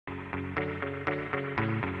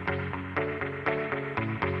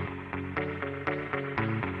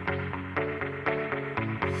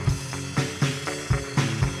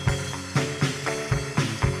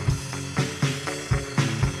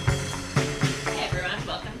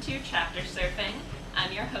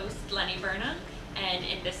your host, Lenny Burnham, and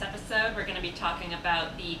in this episode we're going to be talking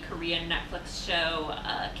about the Korean Netflix show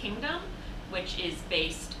Kingdom, which is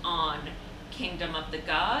based on Kingdom of the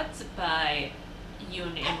Gods by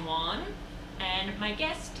Yoon In-won, and my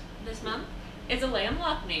guest this month is Alayam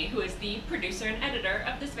Loughney, who is the producer and editor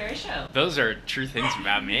of this very show. Those are true things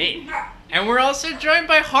about me. And we're also joined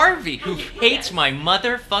by Harvey, who hates my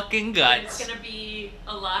motherfucking guts. It's gonna be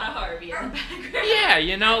a lot of Harvey in the background. Yeah,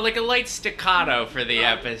 you know, like a light staccato for the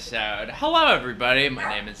episode. Hello, everybody. My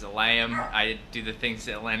name is Alayam. I do the things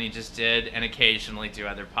that Lenny just did, and occasionally do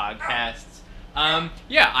other podcasts.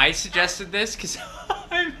 I suggested this because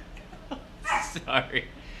I'm sorry.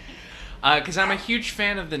 Because I'm a huge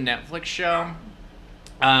fan of the Netflix show.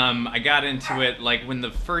 I got into it like when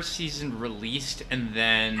the first season released, and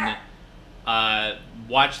then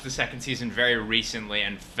watched the second season very recently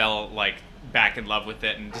and fell like back in love with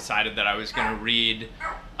it and decided that I was going to read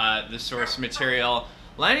the source material.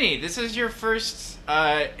 Lenny, this is your first.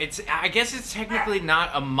 I guess it's technically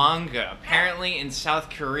not a manga. Apparently, in South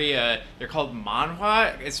Korea, they're called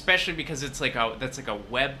manhwa, especially because it's like that's like a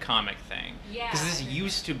webcomic thing. Yeah. Because this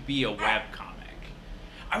used to be a webcomic.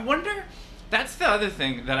 I wonder. That's the other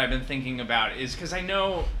thing that I've been thinking about is because I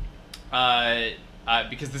know,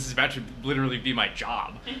 because this is about to literally be my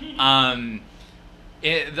job.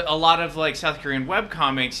 A lot of like South Korean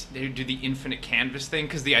webcomics, they do the infinite canvas thing,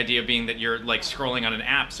 because the idea being that you're like scrolling on an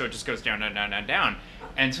app, so it just goes down, down, down, down, down.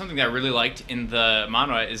 And something that I really liked in the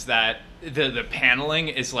manhwa is that the paneling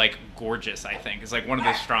is like gorgeous. I think is like one of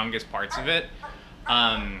the strongest parts of it.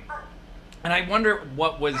 And I wonder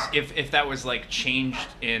what was if that was like changed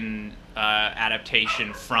in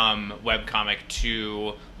adaptation from webcomic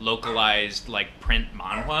to localized like print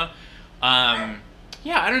manhwa.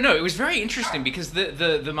 Yeah, I don't know. It was very interesting because the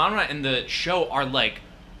manhwa and the show are like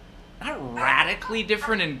not radically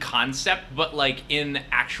different in concept, but like in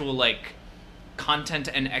actual like content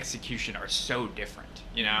and execution are so different,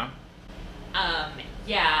 you know?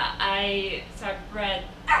 I read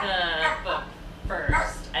the book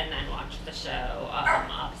first and then watched the show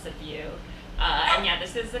opposite view.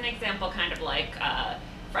 This is an example kind of like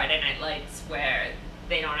Friday Night Lights, where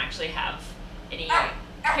they don't actually have any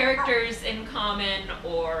characters in common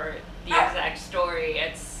or the exact story.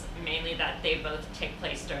 It's mainly that they both take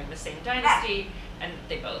place during the same dynasty and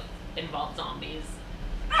they both involve zombies.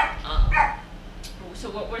 So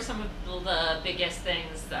what were some of the biggest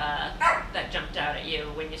things that jumped out at you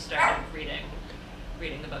when you started reading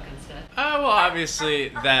the book and stuff? Oh, well, obviously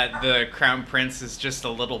that the Crown Prince is just a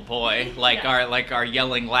little boy, like our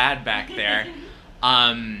yelling lad back there.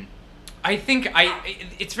 I think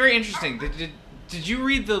it's very interesting. Did you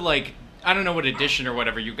read the like, I don't know what edition or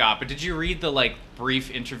whatever you got, but did you read the like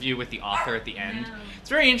brief interview with the author at the end? No. It's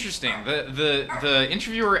very interesting. The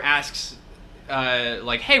interviewer asks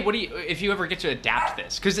like, hey, what do you, if you ever get to adapt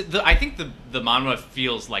this? Because I think the manhwa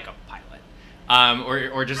feels like a pilot,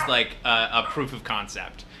 or just like a proof of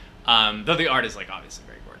concept. Though the art is like obviously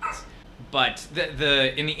very gorgeous. But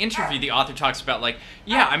in the interview, the author talks about like,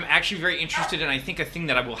 yeah, I'm actually very interested, and I think a thing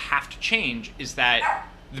that I will have to change is that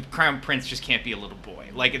the Crown Prince just can't be a little boy.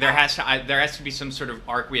 Like there has to be some sort of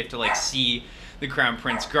arc. We have to like see the Crown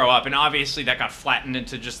Prince grow up, and obviously that got flattened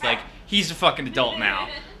into just like he's a fucking adult now.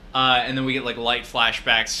 And then we get like light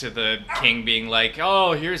flashbacks to the king being like,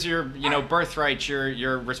 "Oh, here's your birthright,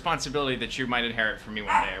 your responsibility that you might inherit from me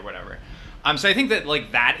one day or whatever." So I think that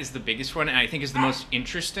like that is the biggest one, and I think is the most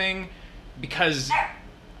interesting because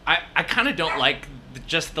I kind of don't like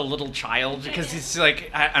just the little child, because it's like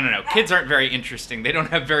I don't know, kids aren't very interesting. They don't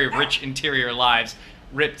have very rich interior lives.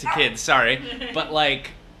 Rip to kids, sorry, but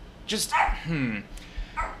like just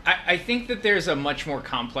I think that there's a much more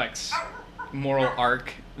complex moral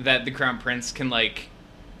arc that the Crown Prince can like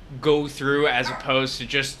go through, as opposed to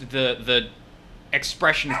just the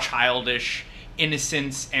expression of childish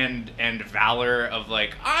innocence and valor of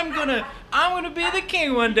like I'm gonna be the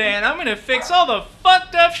king one day and I'm gonna fix all the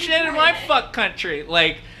fucked up shit in my fuck country.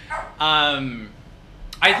 Like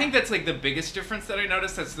I think that's like the biggest difference that I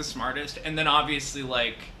noticed. That's the smartest. And then obviously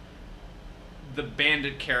like the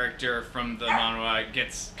bandit character from the manhwa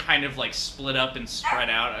gets kind of like split up and spread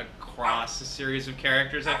out across a series of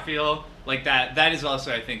characters. I feel like that is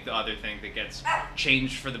also, I think, the other thing that gets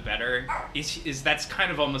changed for the better is that's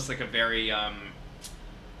kind of almost like a very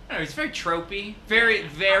I don't know, it's very tropey, very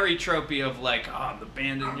very tropey of like, oh, I'm the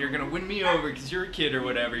bandit and you're gonna win me over because you're a kid or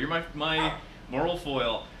whatever, you're my moral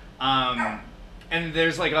foil. And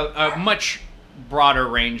there's like a much broader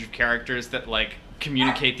range of characters that like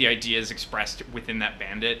communicate the ideas expressed within that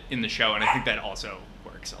bandit in the show, and I think that also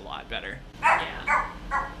works a lot better. Yeah.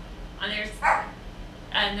 And there's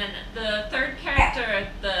And then the third character,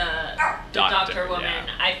 the doctor woman, yeah.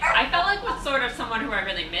 I felt like was sort of someone who I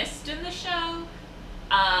really missed in the show.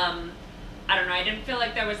 I don't know, I didn't feel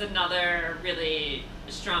like there was another really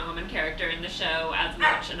strong woman character in the show as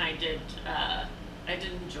much, and I did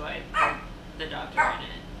enjoy the doctor in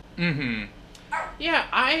it. Mm-hmm. Yeah,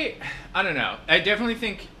 I don't know. I definitely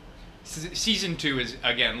think season 2 is,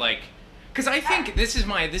 again, like, because I think this is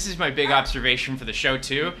my big observation for the show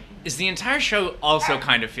too, is the entire show also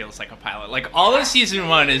kind of feels like a pilot. Like, all of season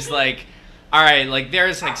 1 is like, all right, like,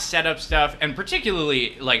 there's like setup stuff, and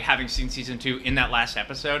particularly like having seen season 2 in that last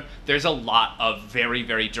episode, there's a lot of very,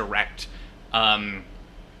 very direct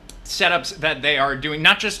setups that they are doing,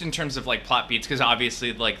 not just in terms of like plot beats, because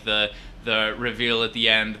obviously like the reveal at the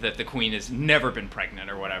end that the queen has never been pregnant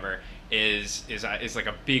or whatever is like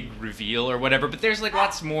a big reveal or whatever, but there's like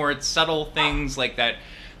lots more subtle things, like that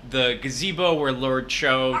the gazebo where Lord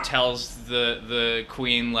Cho tells the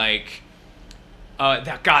queen, like,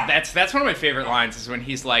 that's one of my favorite lines, is when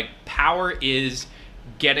he's like, power is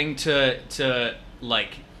getting to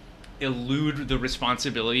like elude the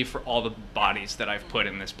responsibility for all the bodies that I've put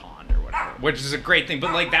in this pond or whatever, which is a great thing.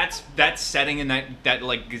 But like that setting in that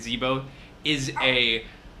like gazebo is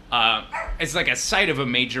it's like a site of a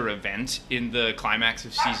major event in the climax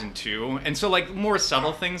of season 2, and so like more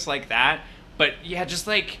subtle things like that. But yeah, just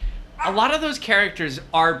like a lot of those characters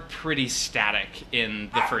are pretty static in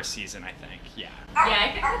the first season, I think. Yeah,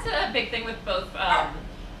 I think that's a big thing with both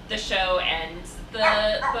the show and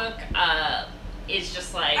the book, is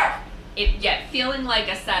just like feeling like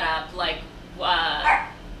a setup, like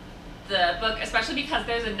the book, especially because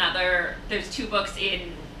there's 2 books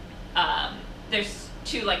in there's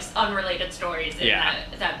 2 like unrelated stories in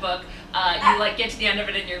that book. You like get to the end of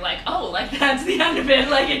it and you're like, oh, like that's the end of it,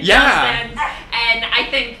 like it just ends. And I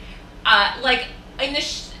think like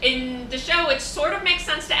in the show it sort of makes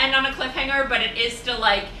sense to end on a cliffhanger, but it is still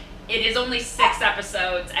like, it is only 6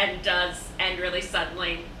 episodes and does end really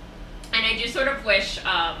suddenly. And I do sort of wish,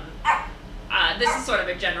 this is sort of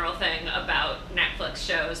a general thing about Netflix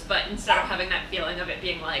shows, but instead of having that feeling of it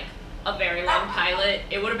being like a very long pilot,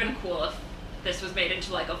 it would have been cool if this was made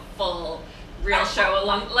into like a full real show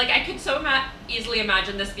like I could so easily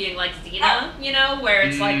imagine this being like Xena, you know, where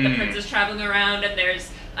it's like the prince is traveling around and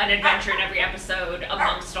there's an adventure in every episode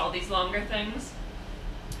amongst all these longer things.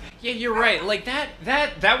 Yeah, you're right. Like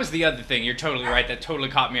that was the other thing. You're totally right. That totally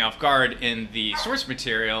caught me off guard in the source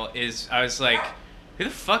material. Is I was like, who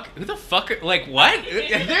the fuck? Like, what?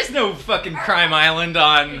 There's no fucking Crime Island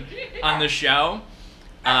on the show.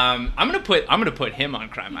 I'm gonna put him on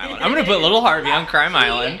Crime Island. I'm gonna put Little Harvey on Crime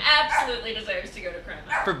Island. He absolutely deserves to go to Crime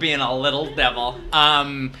Island for being a little devil.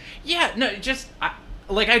 Yeah, no, just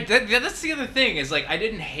that's the other thing, is like I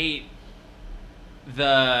didn't hate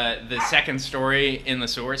the second story in the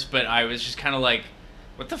source, but I was just kind of like,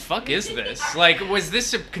 what the fuck is this? Like, was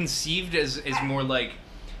this conceived as more like,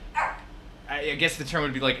 I guess the term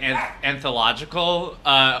would be like anthological,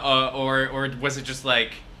 or was it just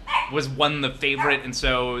like, was one the favorite, and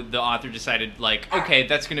so the author decided like, okay,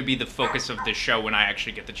 that's going to be the focus of this show when I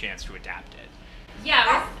actually get the chance to adapt it?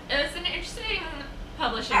 Yeah, it was an interesting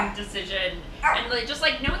publishing decision, and like just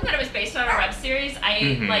like knowing that it was based on a web series,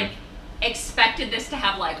 I like expected this to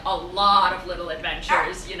have like a lot of little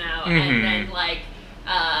adventures, you know, and then like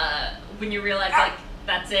when you realize like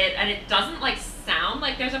that's it, and it doesn't like sound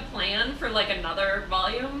like there's a plan for like another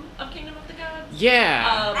volume of Kingdom of the Gods.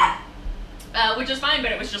 Yeah. Which is fine,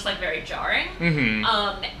 but it was just like very jarring.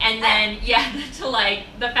 And then to like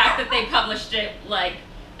the fact that they published it, like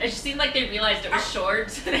it just seemed like they realized it was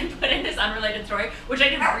short, so they put in this unrelated story, which I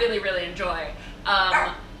did really, really enjoy.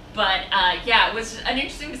 But it was an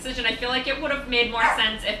interesting decision. I feel like it would have made more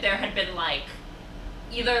sense if there had been like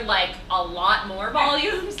either like a lot more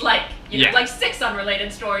volumes, like you know, like 6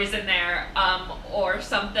 unrelated stories in there, or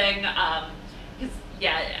something.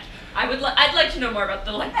 I'd like to know more about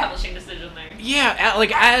the like publishing decision there. Yeah,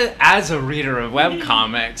 like as a reader of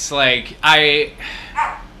webcomics, like a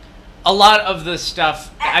lot of the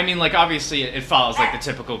stuff, I mean, like obviously it follows like the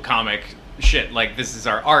typical comic shit, like this is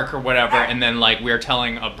our arc or whatever, and then like we're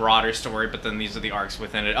telling a broader story, but then these are the arcs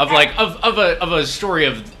within it of like of a story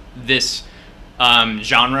of this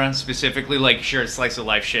genre specifically. Like sure, slice of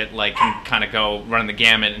life shit like can kind of go run the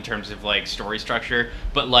gamut in terms of like story structure,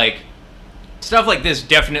 but like stuff like this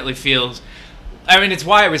definitely feels, I mean, it's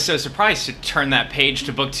why I was so surprised to turn that page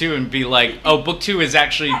to book 2 and be like, oh, book 2 is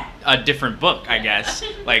actually a different book, I guess.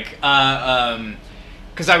 Like,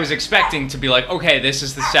 because I was expecting to be like, okay, this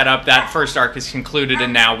is the setup, that first arc is concluded,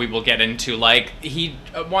 and now we will get into, like, he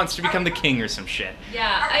wants to become the king or some shit.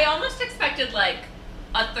 Yeah, I almost expected, like,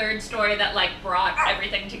 a third story that like brought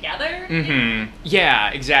everything together. Mm-hmm.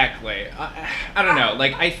 Yeah, exactly. I don't know.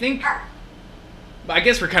 Like, I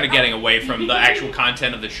guess we're kind of getting away from the actual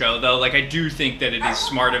content of the show, though. Like, I do think that it is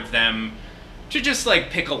smart of them to just like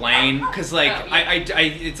pick a lane, because like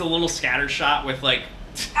it's a little scattershot with like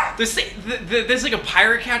there's like a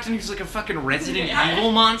pirate captain who's like a fucking Resident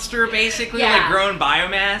Evil monster, basically, like growing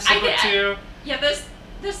biomass. Yeah,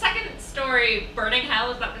 the second story, Burning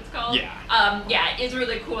Hell, is that what it's called? Yeah. Is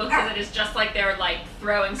really cool because it is just like they're like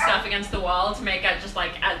throwing stuff against the wall to make it just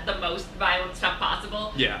like the most violent stuff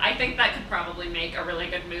possible. Yeah. I think that could probably make a really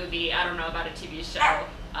good movie. I don't know about a TV show.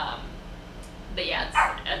 But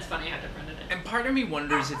yeah, it's funny how different it is. And part of me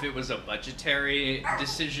wonders if it was a budgetary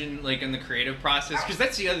decision, like in the creative process, because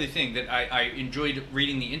that's the other thing that I enjoyed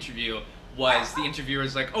reading the interview, was the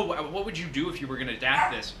interviewer's like, oh, what would you do if you were going to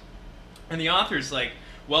adapt this? And the author's like,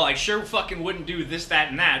 well, I sure fucking wouldn't do this, that,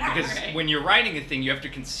 and that, because when you're writing a thing, you have to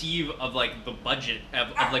conceive of, like, the budget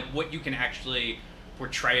of like, what you can actually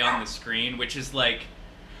portray on the screen, which is, like,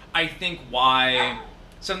 I think why...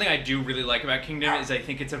 Something I do really like about Kingdom is I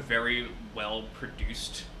think it's a very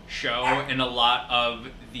well-produced show, and a lot of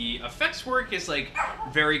the effects work is, like,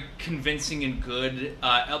 very convincing and good,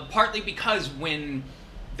 partly because when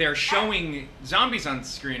they're showing zombies on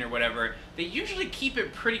screen or whatever, they usually keep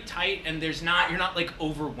it pretty tight, and you're not like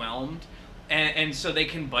overwhelmed, and so they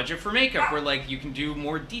can budget for makeup, where like you can do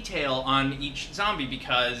more detail on each zombie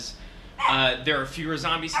because there are fewer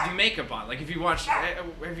zombies to do makeup on. Like if you watch,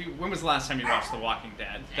 when was the last time you watched The Walking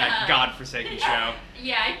Dead? That godforsaken show.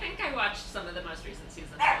 Yeah, I think I watched some of the most recent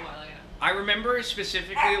seasons a while ago. I remember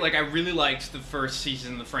specifically, like, I really liked the first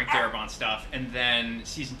season, the Frank Darabont stuff, and then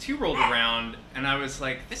season 2 rolled around, and I was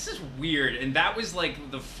like, this is weird. And that was,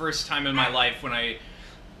 like, the first time in my life when I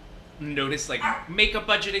noticed, like, makeup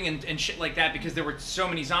budgeting and shit like that, because there were so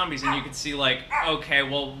many zombies, and you could see, like, okay,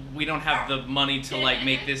 well, we don't have the money to, like,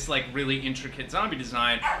 make this, like, really intricate zombie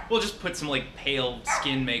design. We'll just put some, like, pale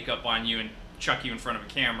skin makeup on you and chuck you in front of a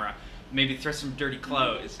camera. Maybe throw some dirty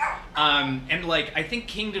clothes. And like, I think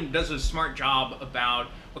Kingdom does a smart job about,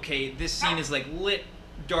 okay, this scene is like lit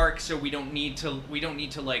dark, so we don't need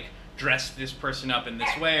to like dress this person up in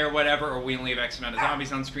this way or whatever, or we only have X amount of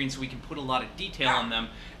zombies on screen, so we can put a lot of detail on them.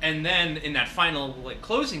 And then in that final like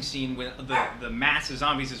closing scene when the mass of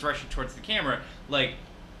zombies is rushing towards the camera, like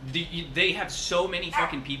they have so many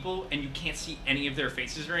fucking people, and you can't see any of their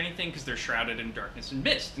faces or anything because they're shrouded in darkness and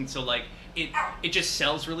mist. And so like it just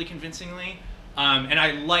sells really convincingly. And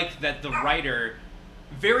I like that the writer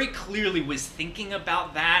very clearly was thinking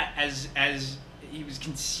about that as he was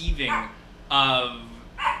conceiving of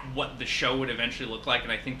what the show would eventually look like,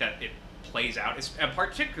 and I think that it plays out,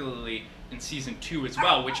 particularly in season 2 as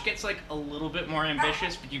well, which gets like a little bit more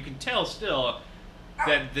ambitious, but you can tell still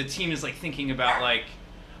that the team is like thinking about like,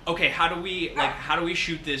 okay, how do we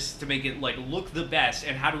shoot this to make it like look the best,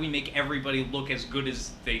 and how do we make everybody look as good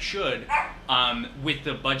as they should with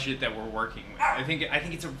the budget that we're working with? I think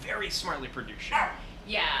it's a very smartly produced show.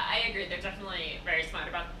 Yeah, I agree. They're definitely very smart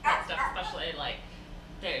about that stuff, especially like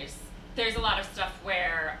there's a lot of stuff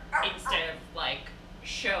where instead of like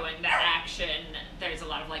showing that action, there's a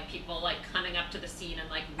lot of like people like coming up to the scene and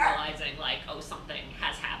like realizing like, oh, something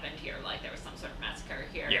has happened here, like there was some sort of massacre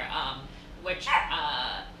here. Which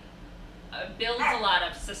builds a lot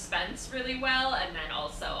of suspense really well, and then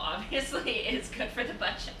also obviously is good for the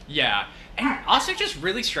budget. Yeah, and also just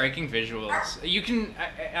really striking visuals. You can,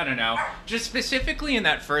 I don't know, just specifically in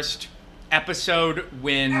that first episode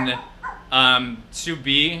when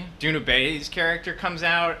Subi, Duna Bay's character, comes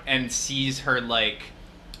out and sees her like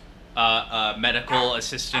medical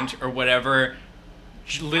assistant or whatever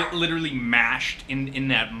literally mashed in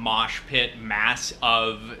that mosh pit mass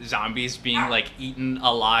of zombies being like eaten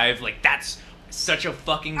alive. Like that's such a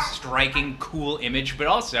fucking striking, cool image. But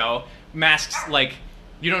also masks, like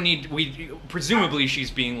presumably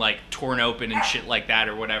she's being like torn open and shit like that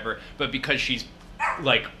or whatever, but because she's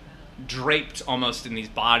like draped almost in these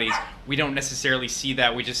bodies, we don't necessarily see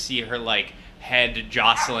that. We just see her like head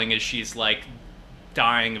jostling as she's like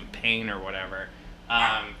dying of pain or whatever.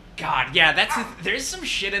 God, yeah, there's some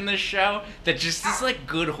shit in this show that just is like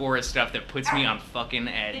good horror stuff that puts me on fucking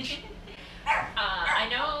edge. I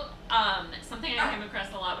know something I came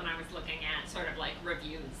across a lot when I was looking at sort of like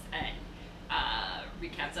reviews and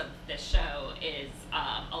recaps of this show is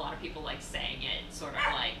a lot of people like saying it sort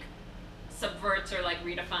of like subverts or like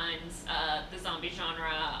redefines the zombie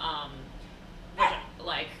genre, which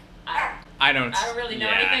like I don't really know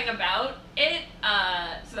anything about it,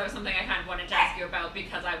 so that was something I kind of wanted to ask you about,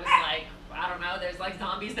 because I was like, I don't know, there's like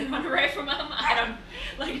zombies that run away from him. I don't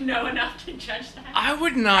like know enough to judge that. I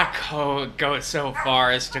would not go so far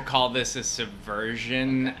as to call this a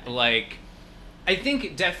subversion. Okay. Like, I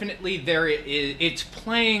think definitely it's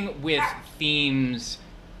playing with themes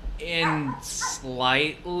in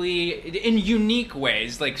unique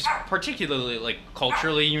ways, like particularly like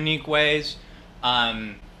culturally unique ways,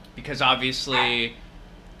 because obviously,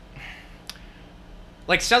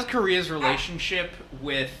 like South Korea's relationship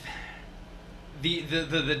with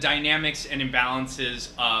the dynamics and imbalances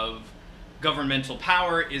of governmental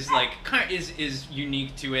power is like is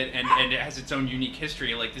unique to it, and it has its own unique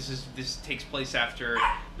history. Like this takes place after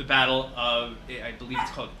the Battle of, I believe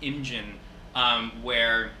it's called Imjin,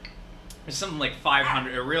 where there's something like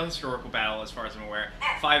 500, a real historical battle as far as I'm aware.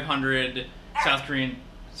 500 South Korean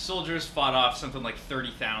soldiers fought off something like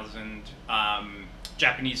 30,000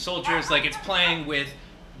 Japanese soldiers. Like, it's playing with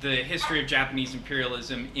the history of Japanese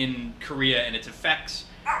imperialism in Korea and its effects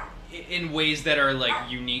in ways that are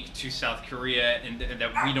like unique to South Korea and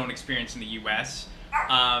that we don't experience in the U.S.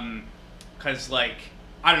 Because like,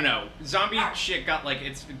 I don't know, zombie shit got like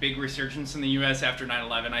its big resurgence in the U.S. after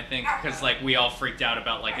 9/11, I think, because like we all freaked out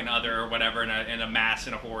about like an other or whatever, and a mass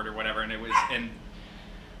and a horde or whatever, and it was, and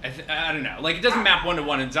I don't know, like it doesn't map one to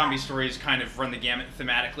one, and zombie stories kind of run the gamut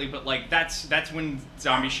thematically, but like that's when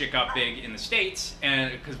zombie shit got big in the States,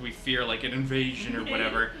 and because we fear like an invasion or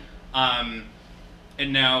whatever,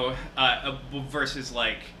 and now versus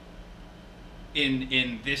like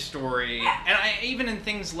in this story, and even in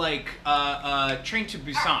things like Train to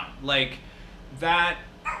Busan, like that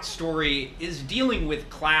story is dealing with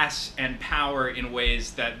class and power in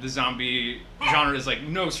ways that the zombie genre is like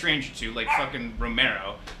no stranger to, like fucking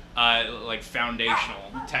Romero, like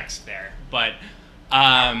foundational text there. But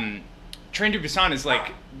Train to Busan is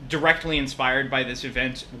like directly inspired by this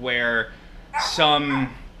event where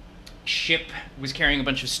some ship was carrying a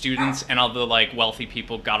bunch of students, and all the like wealthy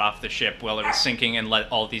people got off the ship while it was sinking and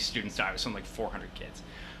let all these students die. It was something like 400 kids.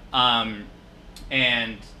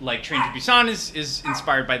 And like Train to Busan is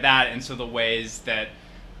inspired by that, and so the ways that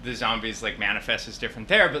the zombies like manifest is different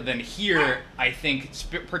there. But then here, I think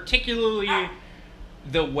particularly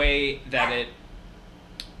the way that it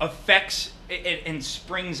affects it and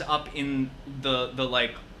springs up in the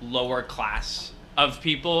like lower class of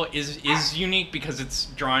people is unique, because it's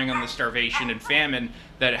drawing on the starvation and famine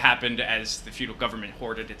that happened as the feudal government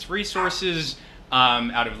hoarded its resources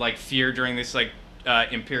out of like fear during this like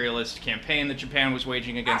imperialist campaign that Japan was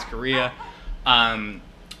waging against Korea, and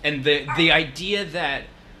the idea that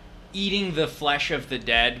eating the flesh of the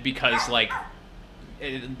dead, because like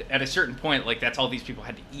at a certain point like that's all these people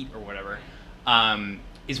had to eat or whatever,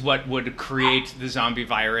 is what would create the zombie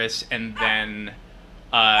virus, and then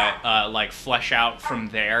like flesh out from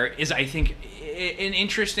there, is I think an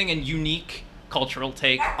interesting and unique cultural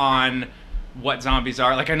take on what zombies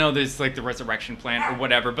are. Like, I know there's like the resurrection plant or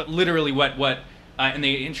whatever, but literally what and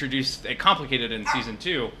they introduced, they complicated in season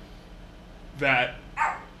 2 that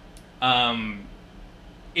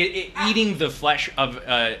eating the flesh of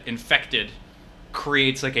infected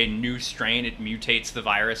creates like a new strain. It mutates the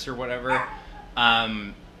virus or whatever.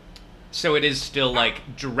 So it is still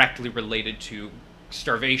like directly related to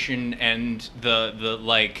starvation and the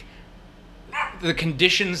like the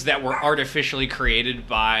conditions that were artificially created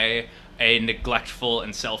by a neglectful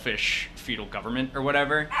and selfish feudal government or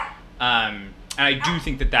whatever. And I do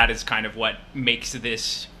think that is kind of what makes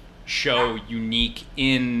this show unique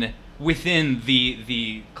within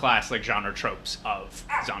the class like genre tropes of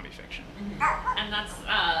zombie fiction. Mm-hmm. And that's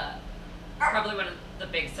probably one of the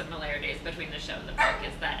big similarities between the show and the book,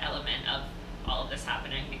 is that element of all of this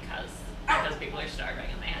happening because people are starving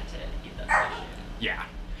and they had to eat the fish.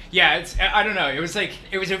 Yeah, it's, I don't know, it was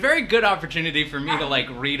a very good opportunity for me to like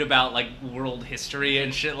read about like world history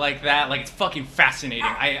and shit like that. Like, it's fucking fascinating.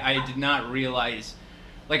 I did not realize,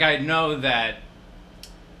 like, I know that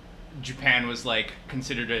Japan was like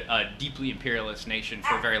considered a deeply imperialist nation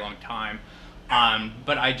for a very long time,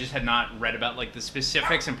 but I just had not read about like the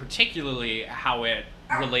specifics, and particularly how it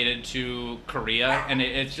related to Korea, and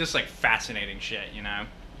it's just like fascinating shit, you know.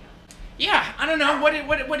 Yeah, I don't know.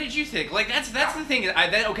 What did you think? Like, that's the thing.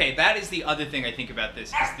 That is the other thing I think about this,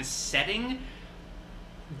 is the setting,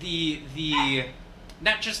 the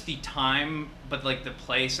not just the time, but like the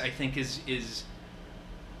place. I think is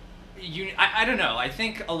I don't know. I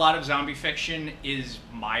think a lot of zombie fiction is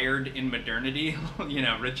mired in modernity. You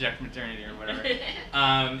know, reject modernity or whatever.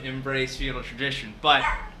 Embrace feudal tradition. But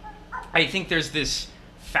I think there's this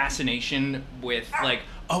fascination with like,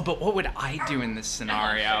 oh, but what would I do in this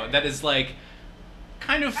scenario? That is like,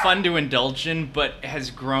 kind of fun to indulge in, but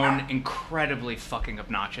has grown incredibly fucking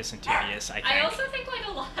obnoxious and tedious, I think. I also think like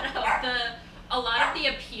a lot of the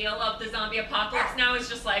appeal of the zombie apocalypse now is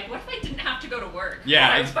just like, what if I didn't have to go to work? Yeah,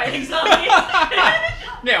 I was fighting zombies.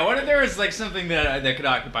 Yeah, what if there was like something that could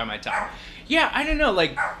occupy my time? Yeah, I don't know,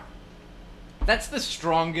 like that's the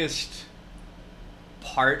strongest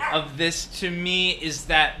part of this to me, is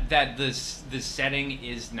that the setting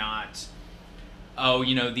is not, oh,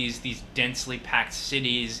 you know, these densely packed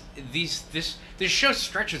cities. This show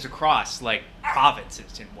stretches across like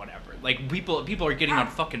provinces and whatever. Like people are getting on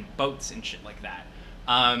fucking boats and shit like that.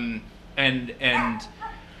 And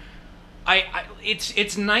I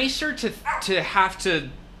it's nicer to have to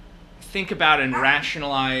think about and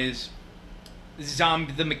rationalize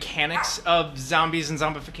the mechanics of zombies and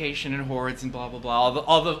zombification and hordes and blah blah blah,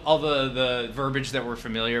 all the verbiage that we're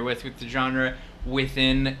familiar with the genre,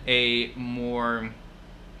 within a more,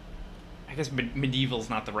 I guess medieval's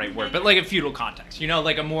not the right word, but like a feudal context, you know,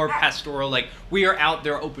 like a more pastoral, like we are out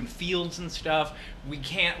there, open fields and stuff. We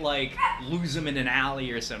can't like lose them in an alley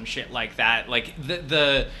or some shit like that. Like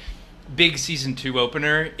the big season 2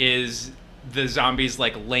 opener is the zombies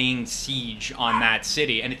like laying siege on that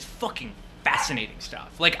city, and it's fucking fascinating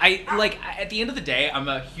stuff. Like at the end of the day, I'm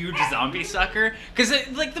a huge zombie sucker because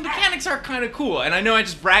like the mechanics are kind of cool, and I know I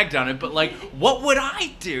just bragged on it, but like, what would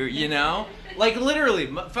I do? You know, like literally,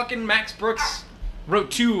 fucking Max Brooks wrote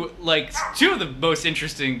two of the most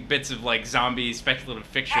interesting bits of like zombie speculative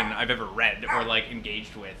fiction I've ever read or like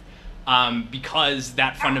engaged with, because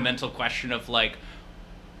that fundamental question of like,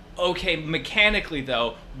 okay, mechanically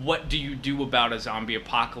though, what do you do about a zombie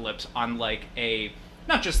apocalypse on like a,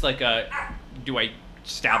 not just like a, do I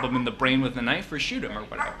stab him in the brain with a knife or shoot him or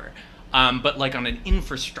whatever, but like on an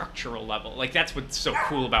infrastructural level. Like that's what's so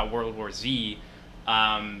cool about World War Z,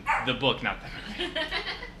 the book, not the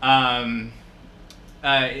movie.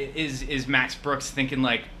 Is Max Brooks thinking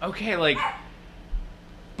like, okay, like,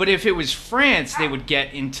 but if it was France, they would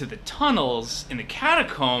get into the tunnels in the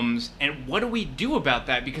catacombs, and what do we do about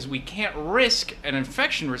that? Because we can't risk an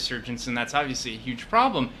infection resurgence, and that's obviously a huge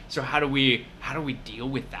problem. So how do we deal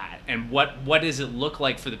with that? And what does it look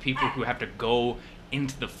like for the people who have to go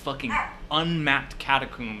into the fucking unmapped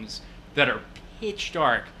catacombs that are pitch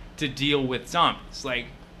dark to deal with zombies? Like,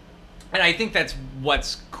 and I think that's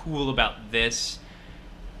what's cool about this,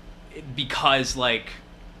 because like,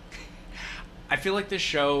 I feel like this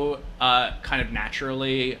show kind of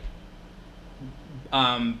naturally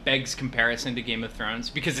begs comparison to Game of Thrones,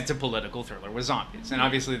 because it's a political thriller with zombies. And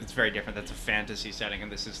obviously that's very different. That's a fantasy setting, and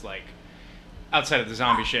this is like, outside of the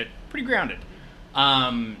zombie shit, pretty grounded.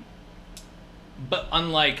 But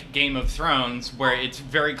unlike Game of Thrones, where it's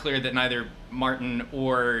very clear that neither Martin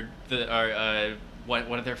or what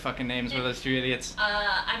are their fucking names? What are those two idiots?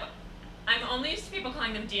 I'm only used to people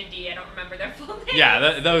calling them D&D. I don't remember their full names.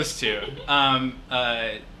 Yeah, those two.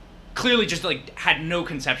 Clearly just, like, had no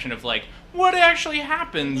conception of, like, what actually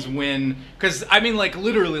happens when... Because, I mean, like,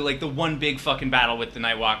 literally, like, the one big fucking battle with the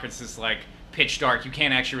Nightwalkers is, like, pitch dark. You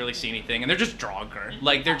can't actually really see anything. And they're just Draugr.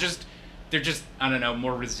 Like, they're just, I don't know,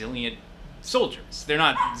 more resilient soldiers. They're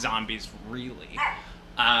not zombies, really.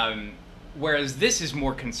 Whereas this is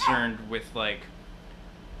more concerned with, like,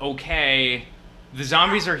 okay... The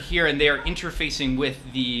zombies are here, and they are interfacing with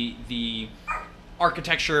the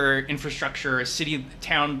architecture, infrastructure, city,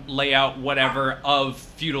 town layout, whatever, of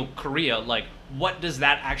feudal Korea. Like, what does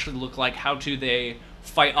that actually look like? How do they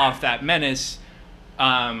fight off that menace?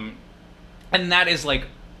 And that is, like,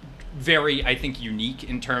 very, I think, unique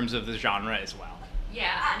in terms of the genre as well.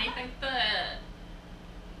 Yeah, and I think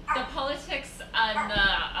the politics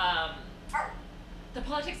and the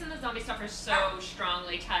politics and the zombie stuff are so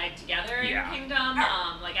strongly tied together in Kingdom.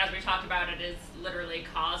 Like, as we talked about, it is literally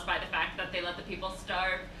caused by the fact that they let the people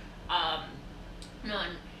starve. On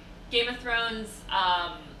Game of Thrones,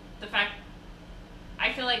 I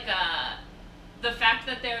feel like the fact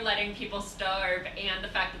that they're letting people starve and the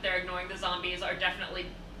fact that they're ignoring the zombies are definitely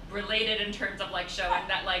related in terms of, like, showing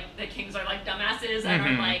that, like, the kings are, like, dumbasses and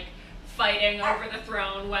are, like, fighting over the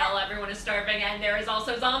throne while everyone is starving, and there is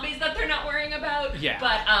also zombies that they're not worrying about. Yeah.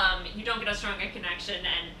 But you don't get a stronger connection,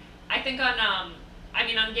 and I think on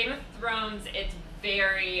Game of Thrones, it's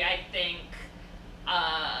very, I think,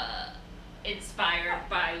 inspired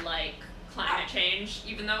by, like, climate change.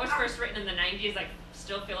 Even though it was first written in the 90s, I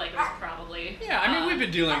still feel like it was probably... Yeah, I mean,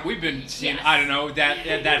 we've been seeing, yes. I don't know,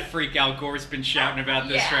 that freak Al Gore's been shouting about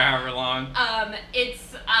this for however long.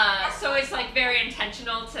 So it's, like, very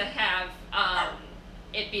intentional to have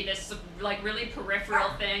it be this, like, really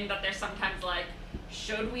peripheral thing that they're sometimes, like,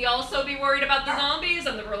 should we also be worried about the zombies?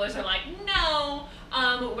 And the rulers are like, no,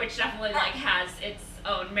 which definitely like has its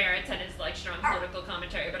own merits and is like strong political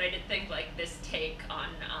commentary. But I did think like this take on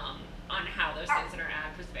how those things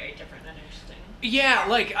interact was very different and interesting. Yeah,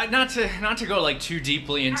 like not to go like too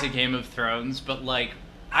deeply into Game of Thrones, but like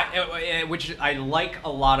which I like a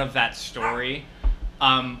lot of that story,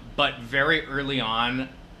 but very early on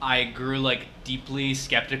I grew like deeply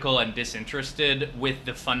skeptical and disinterested with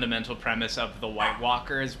the fundamental premise of the White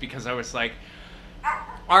Walkers, because I was like,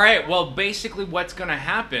 all right, well, basically what's going to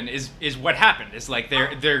happen is what happened. Is like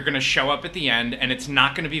they're going to show up at the end, and it's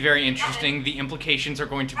not going to be very interesting. The implications are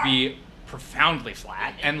going to be profoundly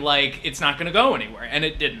flat, and like it's not going to go anywhere, and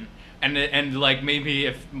it didn't. And like maybe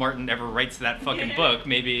if Martin ever writes that fucking book,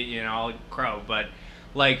 maybe, you know, I'll crow. But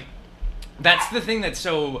like that's the thing that's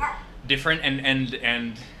so different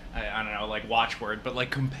and I don't know, like watchword, but like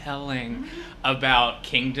compelling about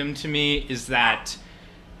Kingdom to me is that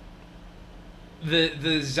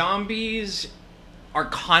the zombies are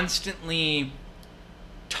constantly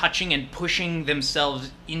touching and pushing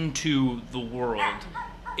themselves into the world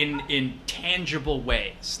in tangible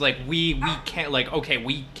ways. Like we can't, like, okay,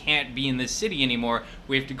 we can't be in this city anymore,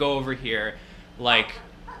 we have to go over here. Like,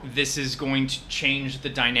 this is going to change the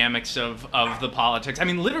dynamics of the politics. I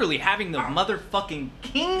mean, literally having the motherfucking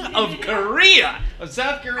king of Korea, of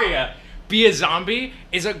South Korea, be a zombie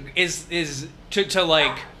is to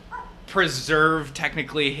like preserve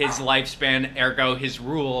technically his lifespan, ergo his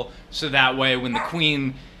rule, so that way when the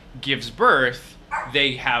queen gives birth,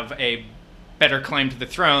 they have a better claim to the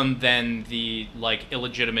throne than the like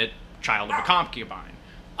illegitimate child of a concubine.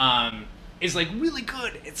 Is like really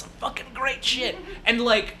good. It's fucking great shit, and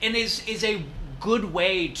like, and is a good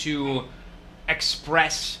way to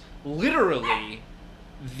express literally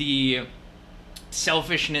the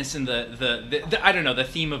selfishness and the I don't know, the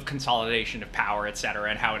theme of consolidation of power, etc.,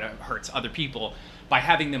 and how it hurts other people by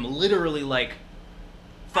having them literally like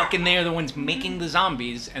fucking, they're the ones making the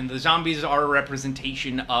zombies, and the zombies are a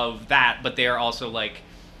representation of that, but they are also like,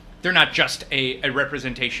 they're not just a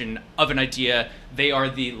representation of an idea, they are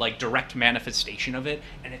the like direct manifestation of it,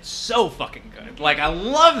 and it's so fucking good. Like, I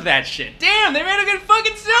love that shit. Damn, they made a good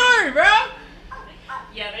fucking story, bro!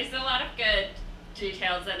 Yeah, there's a lot of good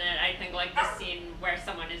details in it. I think like the scene where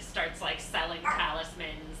someone starts like selling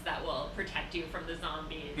talismans that will protect you from the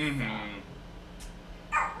zombies. Mm-hmm.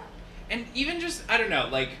 And even just, I don't know,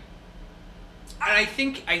 like, and I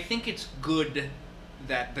think it's good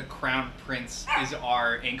that the Crown Prince is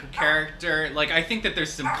our anchor character. Like, I think that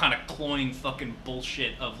there's some kind of cloying fucking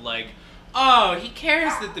bullshit of like, oh, he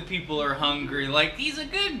cares that the people are hungry. Like, he's a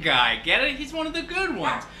good guy. Get it? He's one of the good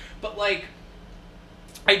ones. But like,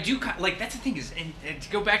 I do like, that's the thing is, and to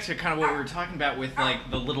go back to kind of what we were talking about with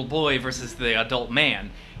like the little boy versus the adult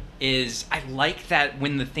man, is I like that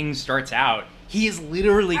when the thing starts out, he is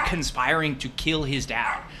literally conspiring to kill his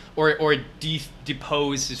dad or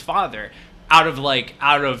depose his father out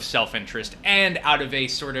of self-interest and out of a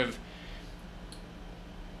sort of,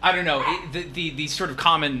 I don't know, the sort of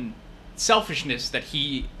common selfishness that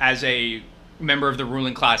he, as a member of the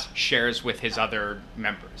ruling class, shares with his other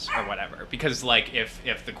members or whatever. Because like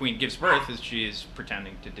if the queen gives birth, as she is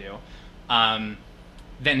pretending to do,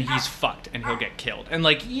 then he's fucked and he'll get killed. And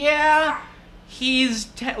like, yeah, he's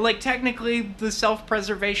technically the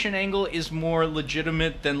self-preservation angle is more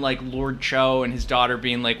legitimate than like Lord Cho and his daughter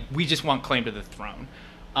being like, we just want claim to the throne.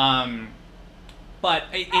 But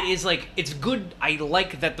it is like, it's good. I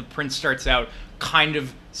like that the prince starts out kind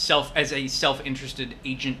of as a self-interested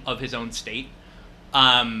agent of his own state,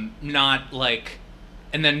 not like,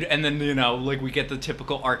 and then you know, like, we get the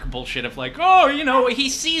typical arc bullshit of like, oh, you know, he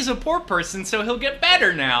sees a poor person so he'll get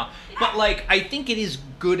better now. But like, I think it is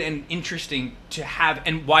good and interesting to have,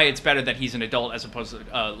 and why it's better that he's an adult as opposed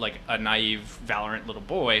to like a naive, valorant little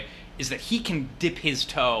boy, is that he can dip his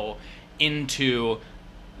toe into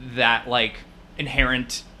that like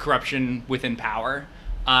inherent corruption within power.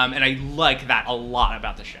 And I like that a lot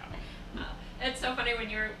about the show. It's so funny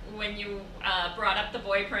when you brought up the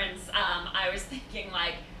boy prince. I was thinking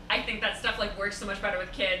like, I think that stuff like works so much better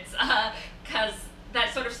with kids, because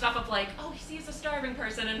that sort of stuff of like, oh, he sees a starving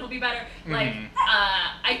person and he'll be better. Mm-hmm. Like,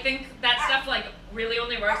 I think that stuff like really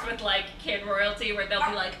only works with like kid royalty, where they'll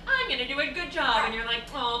be like, I'm gonna do a good job, and you're like,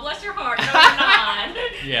 oh, bless your heart, no, I'm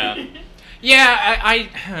not. Yeah, yeah,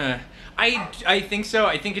 I think so.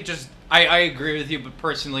 I think it just. I agree with you, but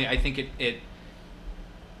personally, I think it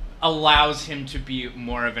allows him to be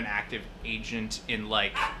more of an active agent in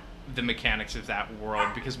like the mechanics of that world,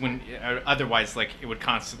 because when otherwise, like, it would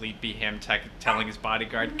constantly be him telling his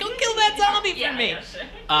bodyguard, "Go kill that zombie for me." Yeah,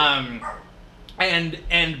 sure.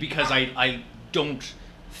 And because I don't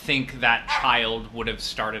think that child would have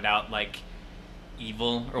started out like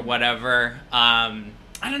evil or whatever. I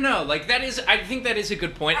don't know. Like I think that is a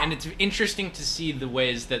good point, and it's interesting to see the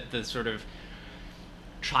ways that the sort of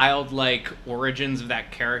childlike origins of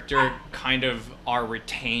that character kind of are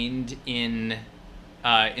retained in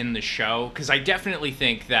the show, because I definitely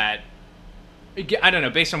think that, I don't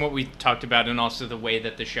know, based on what we talked about, and also the way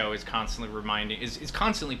that the show is constantly is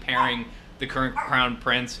constantly pairing the current crown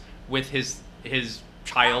prince with his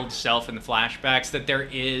child self in the flashbacks,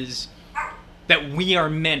 that we are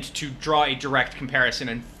meant to draw a direct comparison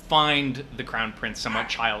and find the crown prince somewhat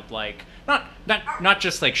childlike, not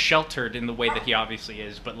just like sheltered in the way that he obviously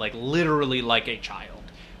is, but like literally like a child,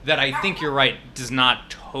 that I think you're right does not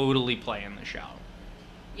totally play in the show.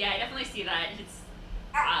 Yeah, I definitely see that.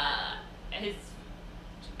 His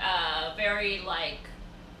very like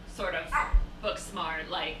sort of book smart,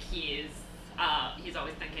 like he's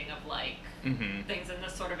always thinking of like things in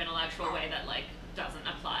this sort of intellectual way that like doesn't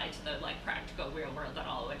apply to the like practical real world at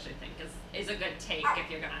all, which I think is a good take if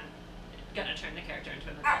you're gonna turn the character into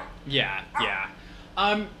an adult. Yeah.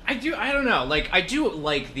 I don't know, like I do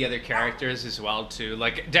like the other characters as well too.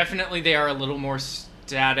 Like definitely they are a little more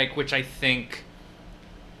static, which I think,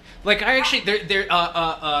 like I actually they're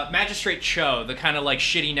Magistrate Cho, the kind of like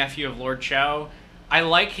shitty nephew of Lord Cho, I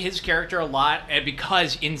like his character a lot, and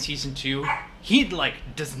because in season 2 he like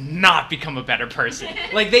does not become a better person.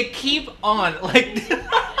 Like they keep on like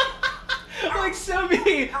like so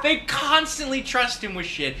many, they constantly trust him with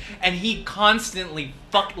shit, and he constantly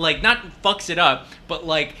not fucks it up, but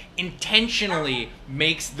like intentionally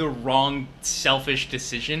makes the wrong selfish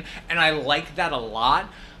decision, and I like that a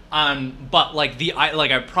lot. But like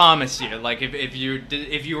I promise you, like if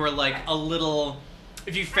you were like a little,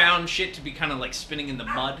 if you found shit to be kind of like spinning in the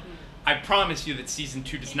mud, I promise you that season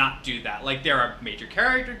 2 does not do that. Like there are major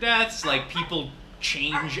character deaths, like people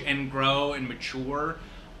change and grow and mature.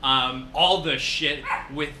 All the shit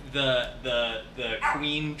with the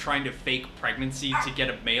queen trying to fake pregnancy to get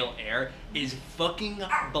a male heir is fucking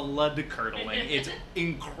blood curdling. It's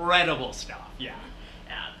incredible stuff. Yeah.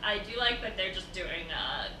 I do like that they're just doing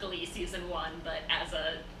Glee season 1, but as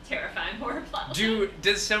a terrifying horror plot.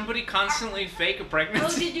 Does somebody constantly fake a pregnancy? Oh,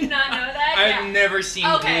 did you not know that? I've never seen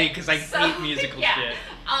Glee because I hate musical shit.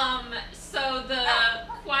 So the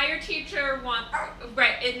choir teacher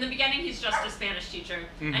right, in the beginning he's just a Spanish teacher,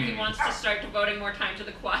 and he wants to start devoting more time to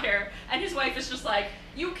the choir, and his wife is just like,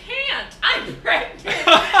 you can't, I'm pregnant.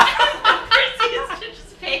 And proceeds to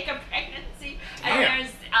just fake a pregnancy. And there's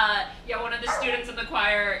one of the students in the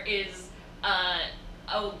choir is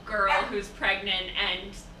a girl who's pregnant,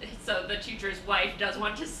 and so the teacher's wife does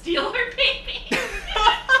want to steal her baby.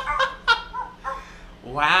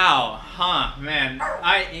 Wow, man,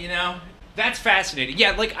 that's fascinating.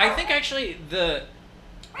 Yeah, like I think actually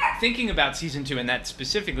thinking about season 2 and that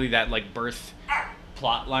specifically that like birth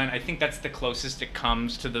plot line, I think that's the closest it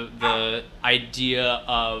comes to the idea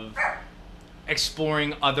of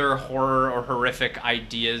exploring other horror or horrific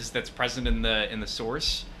ideas that's present in the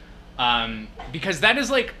source, because that is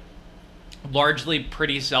like largely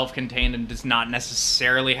pretty self-contained and does not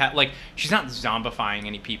necessarily have, like, she's not zombifying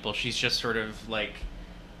any people. She's just sort of like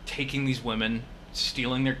taking these women,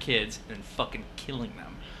 stealing their kids, and then fucking killing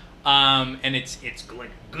them. And it's like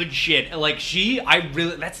good shit. Like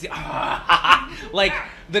like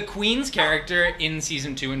the Queen's character in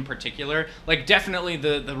season 2 in particular, like definitely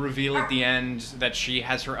the reveal at the end that she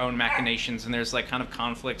has her own machinations and there's like kind of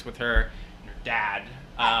conflict with her and her dad,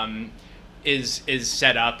 is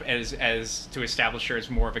set up as to establish her as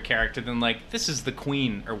more of a character than like this is the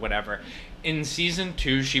Queen or whatever. In season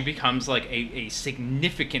 2, she becomes like a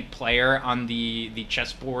significant player on the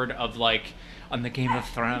chessboard of like on the Game of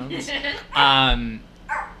Thrones,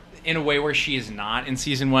 in a way where she is not in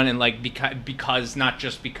season 1, and like because not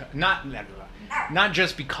just because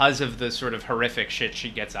of the sort of horrific shit she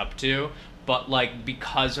gets up to, but like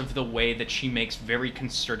because of the way that she makes very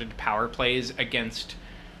concerted power plays against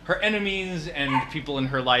her enemies and people in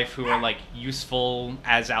her life who are like useful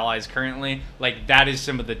as allies currently. Like that is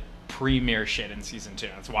some of the premier shit in season 2.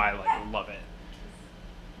 That's why I like love it.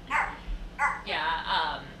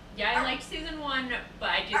 Yeah, I liked season 1, but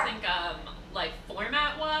I do think like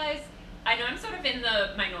format wise, I know I'm sort of in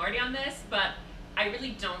the minority on this, but I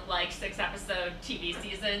really don't like 6-episode TV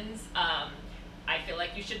seasons. I feel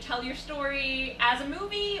like you should tell your story as a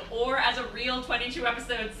movie or as a real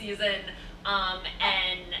 22-episode season,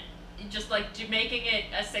 and just like making it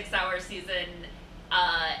a 6-hour season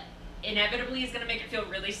inevitably is going to make it feel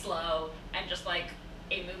really slow and just like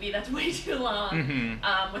a movie that's way too long,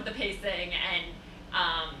 with the pacing, and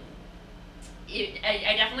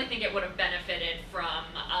I definitely think it would have benefited from,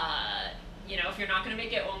 if you're not going to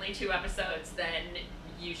make it only 2 episodes, then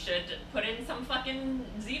you should put in some fucking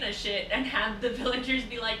Xena shit and have the villagers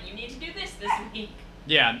be like, you need to do this week.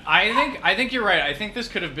 Yeah, I think you're right. I think this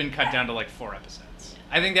could have been cut down to like 4 episodes.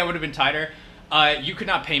 I think that would have been tighter. You could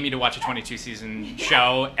not pay me to watch a 22-season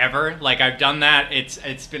show ever. Like, I've done that.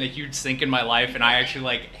 It's been a huge sink in my life, and I actually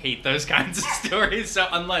like hate those kinds of stories. So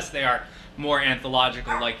unless they are more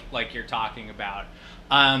anthological, like you're talking about,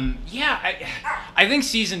 I think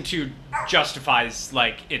season 2 justifies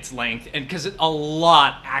like its length, and because a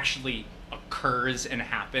lot actually occurs and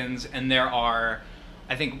happens, and there are,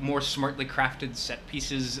 I think, more smartly crafted set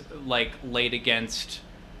pieces like laid against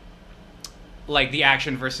like the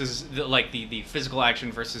action versus the physical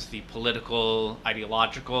action versus the political,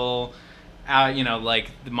 ideological,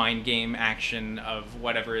 like the mind game action of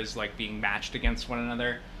whatever is like being matched against one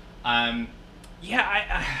another. But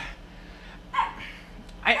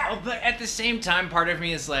at the same time, part of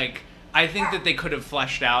me is like, I think that they could have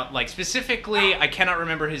fleshed out, like, specifically, I cannot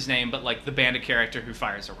remember his name, but like the bandit character who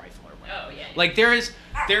fires a rifle or whatever. Oh, yeah. Like, there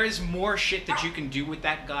is more shit that you can do with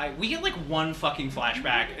that guy. We get like one fucking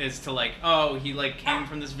flashback as to like, oh, he like came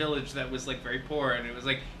from this village that was like very poor, and it was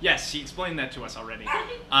like, yes, he explained that to us already. Yeah,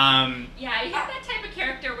 I hate that type of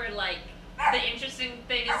character where like the interesting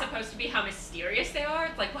thing is supposed to be how mysterious they are.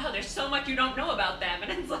 It's like, wow, there's so much you don't know about them,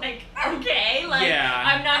 and it's like, okay, like, yeah.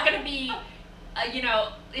 I'm not gonna be,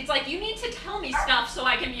 it's like, you need to tell me stuff so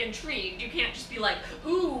I can be intrigued. You can't just be like,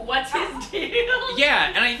 ooh, what's his deal?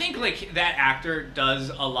 Yeah, and I think like that actor does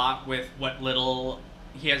a lot with what little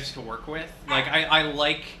he has to work with. Like, I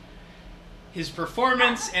like his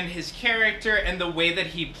performance and his character and the way that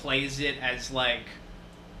he plays it as like,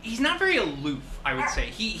 he's not very aloof, I would say.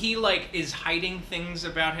 He like is hiding things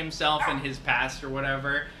about himself and his past or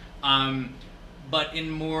whatever, but in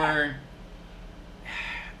more,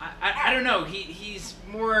 I don't know, he's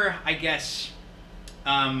more, I guess,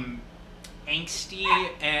 angsty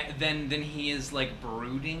than he is like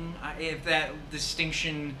brooding, if that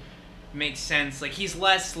distinction makes sense. Like, he's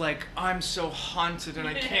less like, I'm so haunted and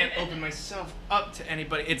I can't open myself up to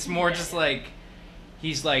anybody. It's more just like,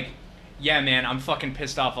 he's like, yeah, man, I'm fucking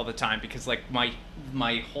pissed off all the time because like my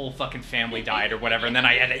whole fucking family died or whatever, and then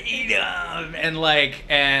I had to eat them, and like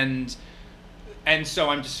and so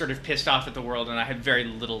I'm just sort of pissed off at the world, and I have very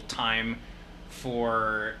little time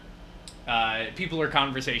for people or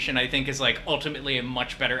conversation. I think is like ultimately a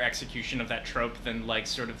much better execution of that trope than like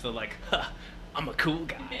sort of the like, huh, I'm a cool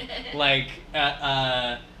guy. Like,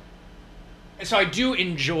 so I do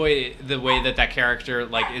enjoy the way that character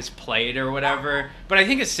like is played or whatever, but I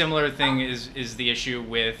think a similar thing is the issue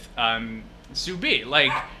with Sue B.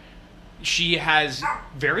 Like, she has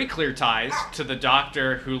very clear ties to the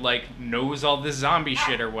doctor who like knows all this zombie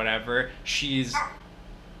shit or whatever. She's,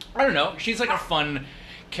 I don't know, she's like a fun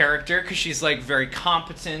character because she's like very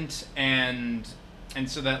competent, and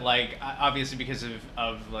so that like obviously because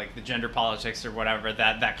of like the gender politics or whatever,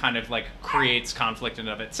 that kind of like creates conflict in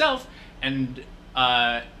and of itself. And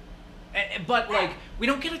but like we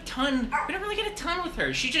don't really get a ton with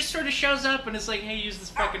her. She just sort of shows up and it's like, hey, use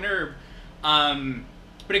this fucking herb.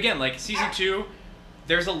 But again, like season 2,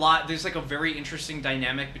 there's like a very interesting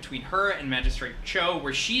dynamic between her and Magistrate Cho,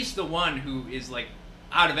 where she's the one who is like,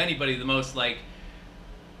 out of anybody, the most like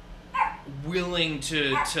willing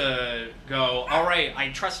to go, all right, I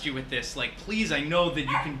trust you with this, like, please, I know that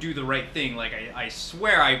you can do the right thing, like, I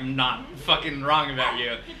swear I'm not fucking wrong about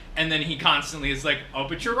you. And then he constantly is like, oh,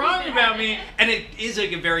 but you're wrong about me. And it is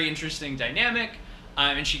like a very interesting dynamic,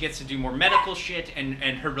 and she gets to do more medical shit, and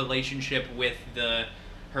her relationship with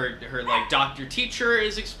her like doctor teacher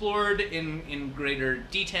is explored in greater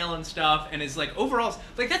detail and stuff, and is like, overall,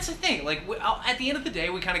 like, that's the thing, like, at the end of the day,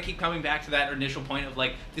 we kind of keep coming back to that initial point of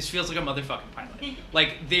like, this feels like a motherfucking pilot.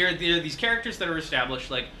 Like, they're these characters that are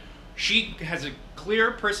established, like, she has a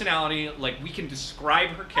clear personality, like, we can describe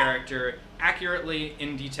her character accurately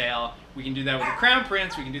in detail. We can do that with the Crown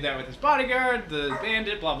Prince, we can do that with his bodyguard, the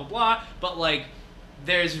bandit, blah blah blah, but like,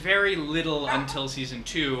 there's very little until season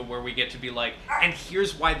 2 where we get to be like, and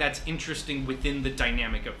here's why that's interesting within the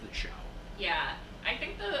dynamic of the show. Yeah, I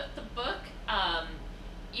think the book,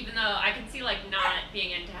 even though I can see like not being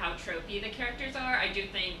into how tropey the characters are, I do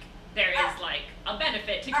think there is like a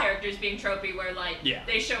benefit to characters being tropey, where like, yeah,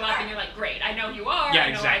 they show up and you're like, great, I know who you are, yeah, I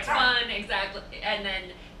know exactly. it's fun, exactly. And then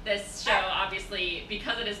this show, obviously,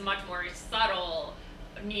 because it is much more subtle,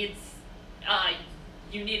 needs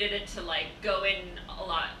you needed it to like go in a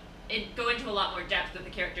lot go into a lot more depth with the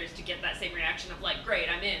characters to get that same reaction of like, great,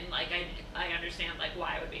 I'm in. Like I understand like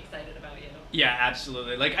why I would be excited about you. Yeah,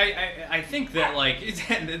 absolutely. Like I think that like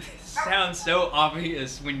it sounds so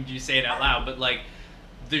obvious when you say it out loud, but like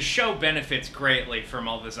the show benefits greatly from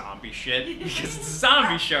all the zombie shit because it's a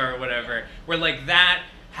zombie show or whatever, where like that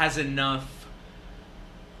has enough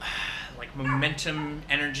like momentum,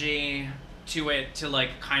 energy to it to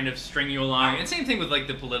like kind of string you along. And same thing with like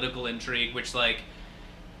the political intrigue, which like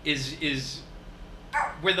is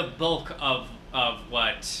where the bulk of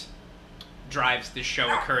what drives this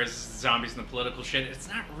show occurs, zombies and the political shit. It's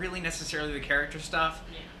not really necessarily the character stuff,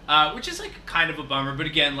 which is like kind of a bummer. But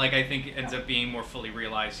again, like I think it ends up being more fully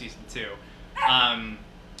realized season 2.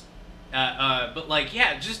 But like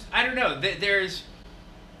yeah, just I don't know. There's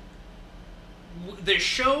the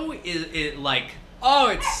show is like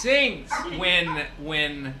it sings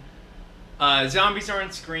when zombies are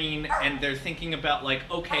on screen and they're thinking about like,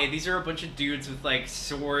 okay, these are a bunch of dudes with like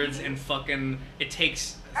swords and fucking it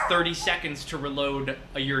takes 30 seconds to reload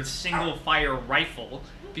your single fire rifle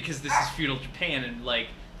because this is feudal Japan and like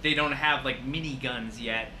they don't have like mini guns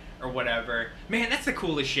yet or whatever. Man, that's the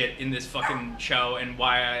coolest shit in this fucking show, and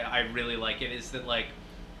why I really like it is that like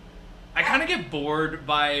I kind of get bored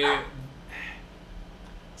by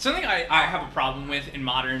something I have a problem with in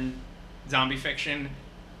modern zombie fiction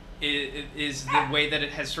is the way that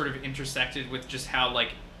it has sort of intersected with just how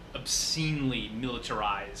like obscenely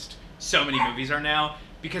militarized so many movies are now.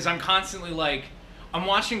 Because I'm constantly like, I'm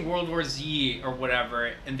watching World War Z or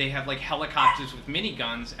whatever, and they have like helicopters with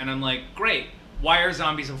miniguns, and I'm like, great, why are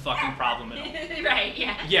zombies a fucking problem at all? Right,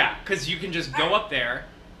 yeah. Yeah, because you can just go up there,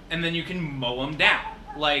 and then you can mow them down.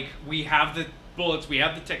 Like, we have the bullets, we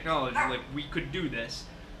have the technology, like, we could do this.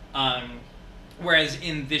 Whereas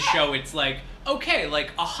in this show, it's like, okay,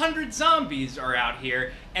 like 100 zombies are out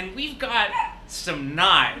here, and we've got some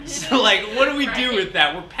knives. Like, what do we do with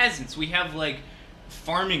that? We're peasants. We have like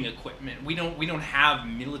farming equipment. We don't have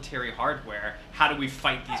military hardware. How do we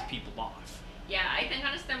fight these people off? Yeah, I think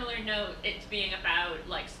on a similar note, it being about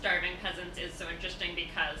like starving peasants is so interesting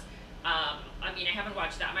because, I mean, I haven't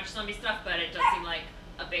watched that much zombie stuff, but it does seem like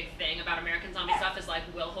a big thing about American zombie stuff is like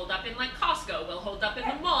we'll hold up in like Costco, we'll hold up in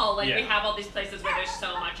the mall. Like we have all these places where there's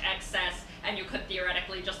so much excess, and you could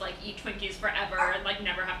theoretically just like eat Twinkies forever and like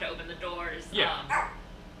never have to open the doors. Yeah,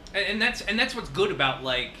 and that's what's good about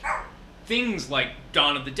like things like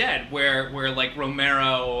Dawn of the Dead, where like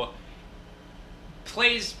Romero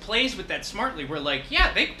plays with that smartly. Where like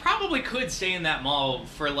they probably could stay in that mall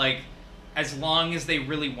for like as long as they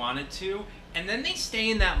really wanted to, and then they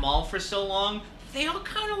stay in that mall for so long they all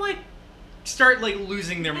kind of like start like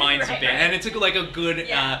losing their minds a bit, and it's like a good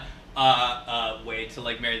way to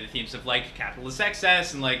like marry the themes of like capitalist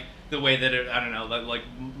excess and like the way that it, I don't know,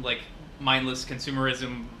 like mindless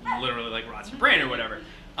consumerism literally like rots your brain or whatever.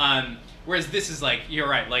 Whereas this is like, you're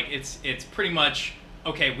right, like it's pretty much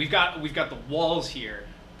okay. We've got the walls here,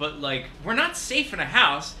 but like we're not safe in a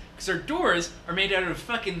house because our doors are made out of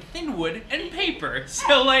fucking thin wood and paper.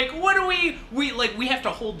 So like, what do we have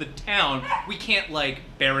to hold the town. We can't like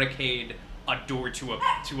barricade a door to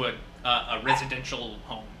a residential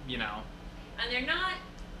home, you know. And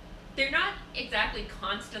they're not exactly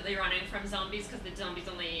constantly running from zombies because the zombies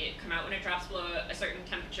only come out when it drops below a certain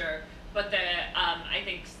temperature. But I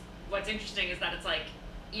think what's interesting is that it's like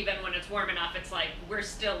even when it's warm enough, it's like we're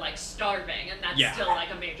still like starving, and that's still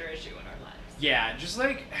like a major issue in our lives. Yeah, just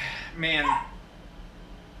like, man,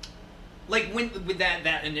 like when with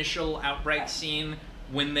that initial outbreak scene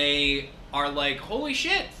when they are like, holy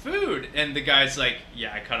shit, food, and the guy's like,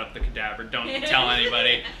 yeah, I cut up the cadaver, don't tell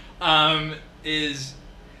anybody, is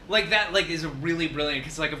like that, like is a really brilliant,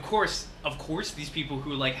 because like of course these people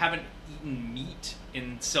who like haven't eaten meat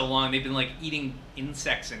in so long, they've been like eating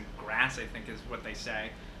insects and grass, I think is what they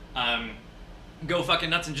say, go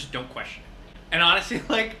fucking nuts and just don't question it. And honestly,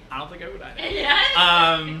 like, I don't think I would either.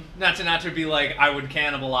 Yeah. Not to be like I would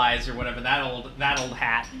cannibalize or whatever, that old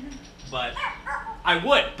hat, but I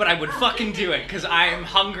would fucking do it because I'm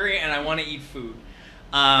hungry and I want to eat food.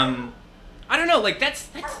 I don't know, like that's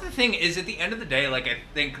the thing, is at the end of the day, like I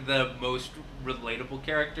think the most relatable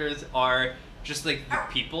characters are just like the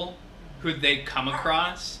people who they come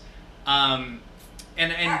across. And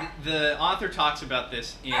the author talks about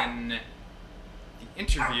this in the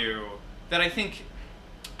interview that I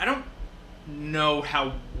don't know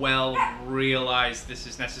how well realized this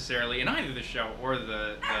is necessarily in either the show or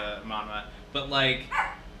the manga, but like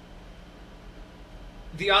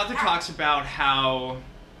the author talks about how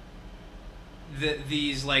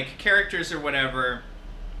these like characters or whatever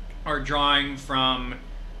are drawing from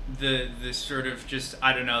the sort of just,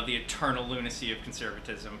 I don't know, the eternal lunacy of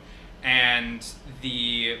conservatism, and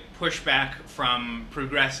the pushback from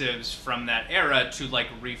progressives from that era to like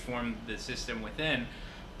reform the system within,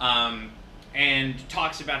 and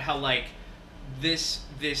talks about how like this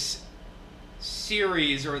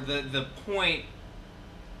series, or the point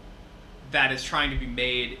that is trying to be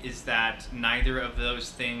made, is that neither of those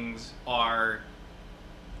things are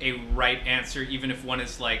a right answer, even if one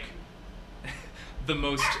is like the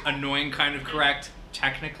most annoying kind of correct,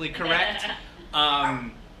 technically correct.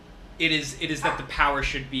 It is that the power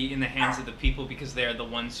should be in the hands of the people, because they are the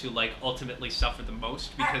ones who like ultimately suffer the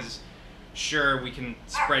most. Because sure, we can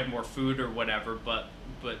spread more food or whatever, but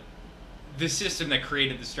the system that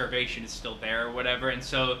created the starvation is still there or whatever. And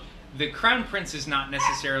so the Crown Prince is not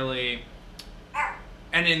necessarily,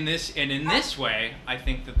 and in this way, I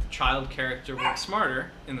think that the child character works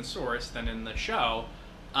smarter in the source than in the show.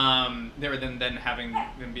 There than having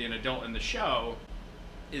them be an adult in the show,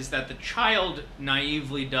 is that the child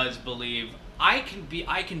naively does believe, I can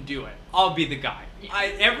do it. I'll be the guy.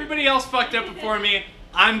 Everybody else fucked up before me.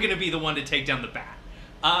 I'm gonna be the one to take down the bat.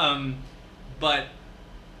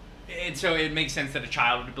 So it makes sense that a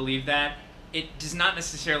child would believe that. It does not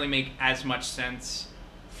necessarily make as much sense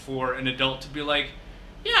for an adult to be like,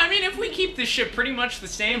 yeah, I mean, if we keep this shit pretty much the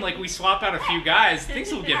same, like we swap out a few guys,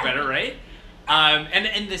 things will get better, right?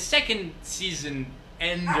 And the second season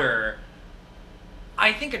ender,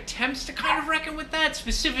 I think, attempts to kind of reckon with that,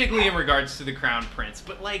 specifically in regards to the Crown Prince.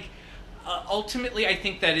 But like, ultimately, I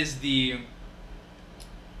think that is the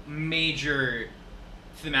major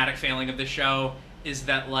thematic failing of the show, is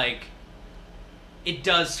that like it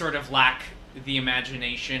does sort of lack the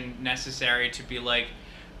imagination necessary to be like,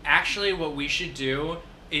 actually what we should do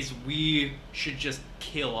is we should just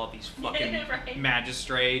kill all these fucking right.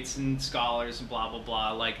 magistrates and scholars and blah blah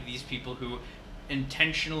blah, like these people who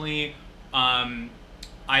intentionally,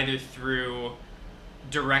 either through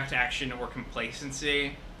direct action or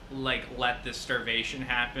complacency, like let this starvation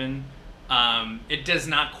happen. It does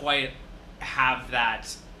not quite have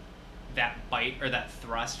that bite or that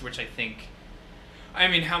thrust, which I think, I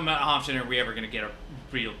mean, how often are we ever going to get a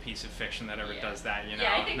real piece of fiction that ever does that, you know?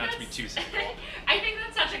 Yeah, I think not to be too simple. I think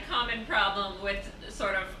that's such a common problem with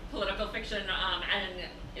sort of political fiction, and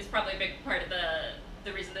is probably a big part of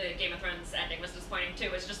the reason the Game of Thrones ending was disappointing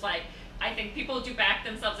too, is just like, I think people do back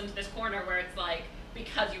themselves into this corner where it's like,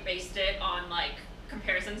 because you based it on like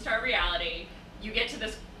comparisons to our reality, you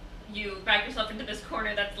back yourself into this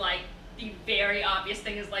corner that's like, the very obvious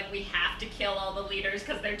thing is like, we have to kill all the leaders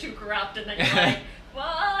because they're too corrupt, and then you're like,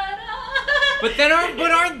 what? But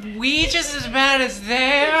aren't we just as bad as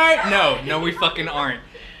they are? No, we fucking aren't.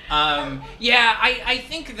 Yeah, I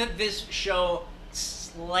think that this show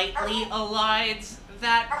slightly elides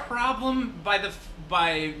that problem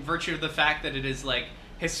by virtue of the fact that it is like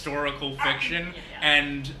historical fiction,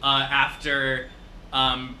 and after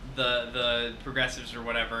the progressives or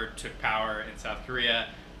whatever took power in South Korea,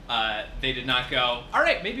 they did not go, all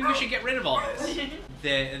right, maybe we should get rid of all this.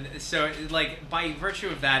 So, like, by virtue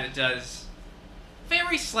of that, it does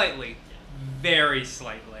very slightly,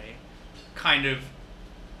 kind of,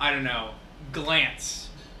 I don't know, glance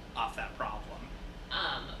off that problem.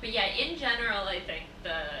 But yeah, in general, I think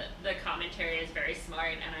the commentary is very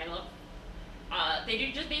smart, and I love,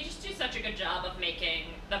 they just do such a good job of making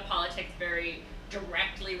the politics very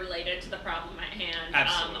directly related to the problem at hand.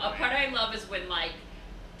 Absolutely. A part I love is when, like,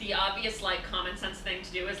 the obvious, like, common sense thing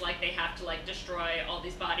to do is, like, they have to, like, destroy all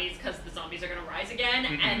these bodies because the zombies are going to rise again,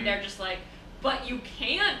 and they're just like, but you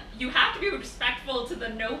can't, you have to be respectful to the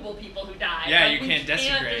noble people who died. Yeah, like, you can't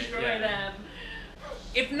desecrate. Destroy them.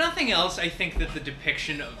 If nothing else, I think that the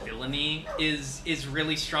depiction of villainy is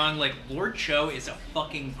really strong. Like, Lord Cho is a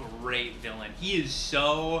fucking great villain. He is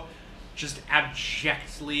so just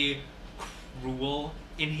abjectly cruel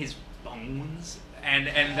in his bones, and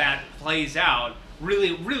that plays out really,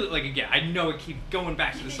 like, again, I know it keeps going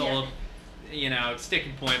back to this whole, you know,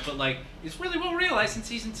 sticking point, but like, it's really well realized in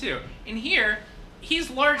season 2. In here,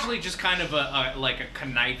 he's largely just kind of a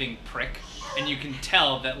conniving prick, and you can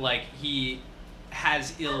tell that like he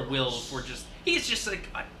has ill will for he's just like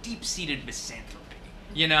a deep-seated misanthropy,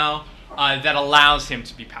 you know, that allows him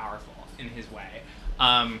to be powerful in his way.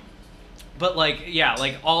 But like, yeah,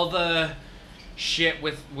 like all the shit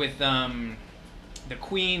with the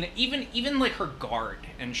queen, even like her guard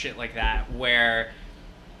and shit like that, where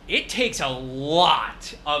it takes a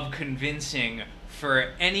lot of convincing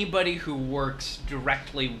for anybody who works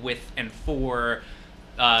directly with and for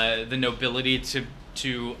the nobility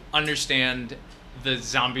to understand the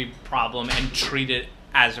zombie problem and treat it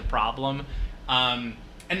as a problem, and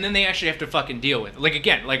then they actually have to fucking deal with it. Like,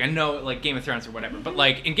 again, like, I know, like, Game of Thrones or whatever, but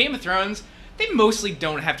like in Game of Thrones, they mostly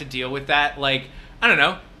don't have to deal with that. Like, I don't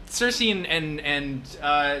know, Cersei and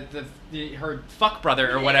her fuck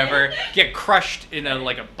brother or whatever get crushed in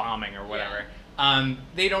a bombing or whatever.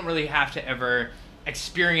 They don't really have to ever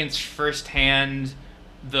experience firsthand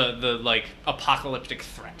the like apocalyptic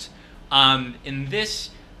threat. In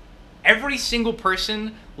this, every single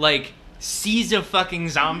person like sees a fucking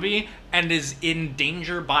zombie and is in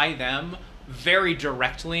danger by them very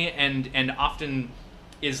directly, and often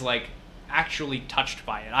is like actually touched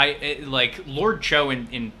by it. Like Lord Cho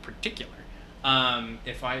in particular.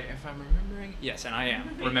 If I'm remembering, yes, and I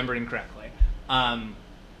am remembering correctly.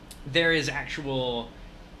 There is actual,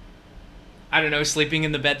 I don't know, sleeping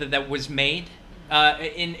in the bed that was made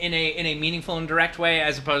in a meaningful and direct way,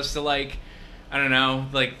 as opposed to like, I don't know,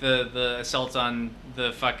 like the assault on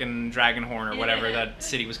the fucking Dragonhorn or whatever that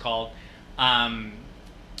city was called.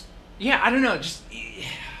 Yeah, I don't know, just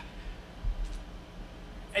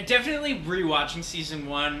definitely rewatching season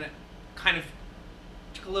 1 kind of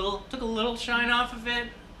took a little shine off of it.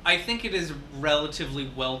 I think it is relatively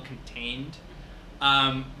well contained.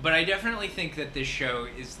 But I definitely think that this show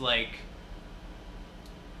is like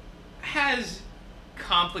has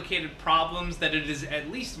complicated problems that it is at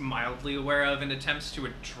least mildly aware of and attempts to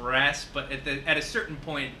address, but at a certain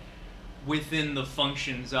point within the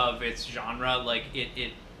functions of its genre, like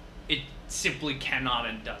it simply cannot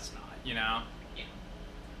and does not, you know? Yeah.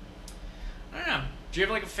 I don't know. Do you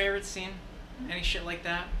have like a favorite scene? Any shit like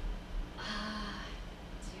that? Do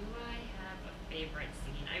I have a favorite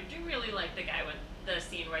scene? I do really like the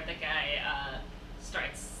scene where the guy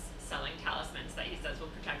starts selling talismans that he says will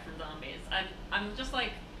protect from zombies. I'm just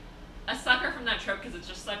like a sucker from that trope because it's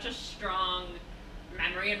just such a strong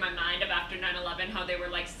memory in my mind of after 9/11, how they were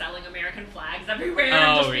like selling American flags everywhere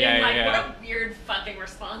and just being like, what a weird fucking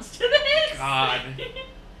response to this. God.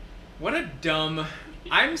 What a dumb.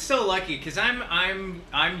 I'm so lucky because I'm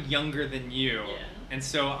younger than you. Yeah. And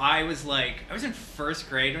so I was in first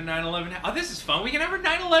grade when 9/11 happened. Oh, this is fun. We can have our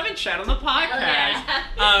 9/11 chat on the podcast. Yeah.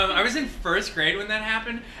 I was in first grade when that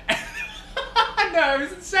happened. No, I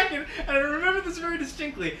was in second, and I remember this very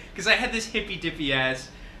distinctly because I had this hippy-dippy ass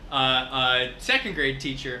second grade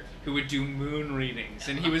teacher who would do moon readings,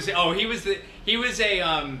 and he was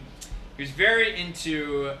very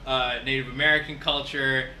into Native American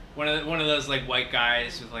culture. One of those like white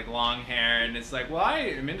guys with like long hair, and it's like, well, I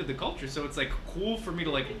am into the culture, so it's like cool for me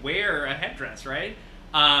to like wear a headdress, right?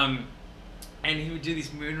 And he would do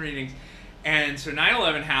these moon readings, and so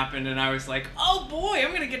 9/11 happened, and I was like, oh boy,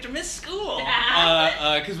 I'm gonna get to miss school,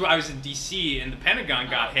 because I was in D.C. and the Pentagon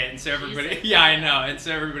got hit, and so everybody, yeah, I know, and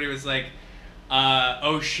so everybody was like,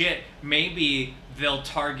 oh shit, maybe they'll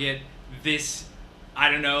target this,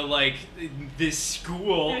 I don't know, like this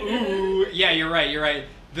school. Ooh, yeah, you're right.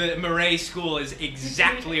 The Murray School is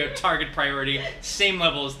exactly a target priority, same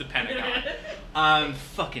level as the Pentagon.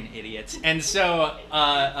 Fucking idiots. And so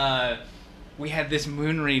we had this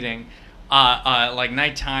moon reading, like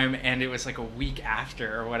nighttime, and it was like a week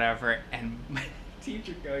after or whatever, and my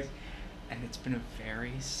teacher goes, and it's been a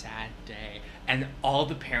very sad day. And all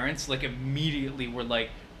the parents like immediately were like,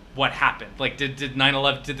 what happened? Like, did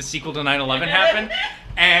the sequel to 9/11 happen?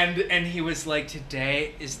 And he was like,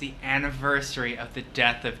 today is the anniversary of the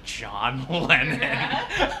death of John Lennon.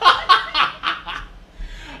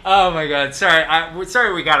 Oh my God,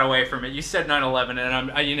 sorry we got away from it. You said 9/11,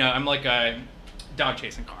 and I'm like a dog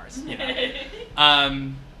chasing cars, you know.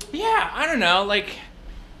 Yeah, I don't know, like,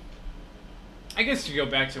 I guess to go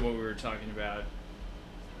back to what we were talking about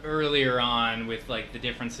earlier on with like the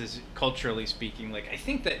differences culturally speaking, like I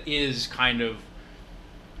think that is kind of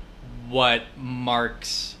what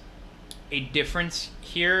marks a difference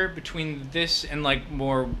here between this and like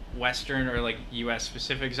more Western or like US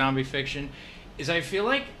specific zombie fiction, is I feel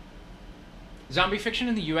like zombie fiction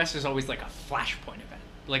in the US is always like a flashpoint event.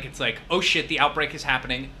 Like it's like, oh shit, the outbreak is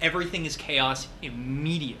happening, everything is chaos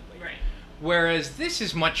immediately. Right. Whereas this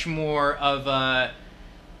is much more of a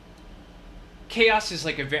chaos is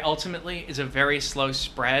like ultimately is a very slow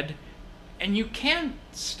spread, and you can't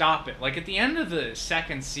stop it. Like at the end of the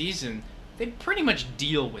second season, they pretty much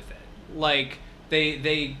deal with it. Like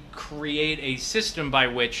they create a system by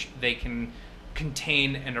which they can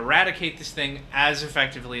contain and eradicate this thing as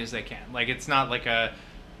effectively as they can. Like it's not like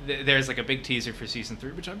there's like a big teaser for season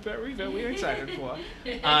 3, which I'm very, very excited for.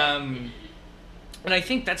 And I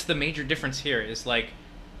think that's the major difference here is like,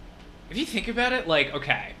 if you think about it, like,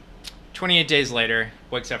 okay, 28 days later,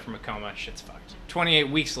 wakes up from a coma, shit's fucked. 28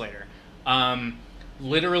 weeks later,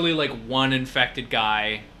 literally like one infected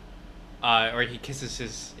guy, or he kisses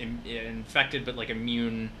his infected but like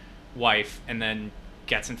immune wife and then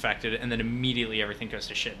gets infected, and then immediately everything goes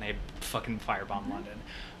to shit, and they fucking firebomb London.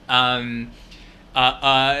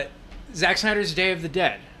 Zack Snyder's Day of the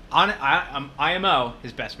Dead. IMO,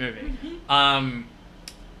 his best movie.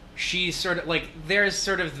 She's sort of like, there's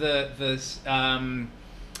sort of the the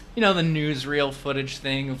newsreel footage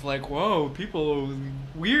thing of like, whoa, people,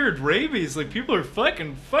 weird rabies, like people are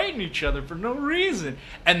fucking fighting each other for no reason.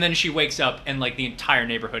 And then she wakes up and like the entire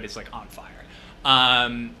neighborhood is like on fire.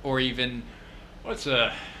 Or even,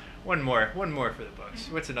 one more for the books.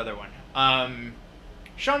 What's another one?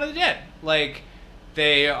 Shaun of the Dead. Like,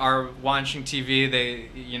 they are watching TV, they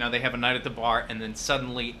have a night at the bar, and then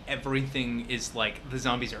suddenly everything is like, the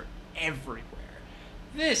zombies are everywhere.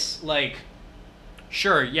 This, like,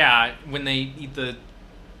 sure, yeah, when they eat the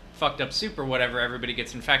fucked up soup or whatever, everybody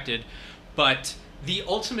gets infected, but the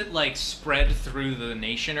ultimate, like, spread through the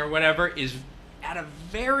nation or whatever is at a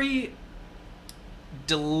very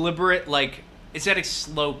deliberate, like, it's at a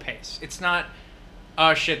slow pace. It's not,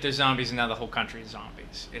 oh shit, there's zombies and now the whole country is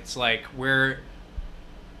zombies. It's like, we're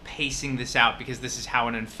pacing this out because this is how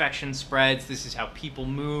an infection spreads, this is how people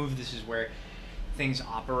move, this is where things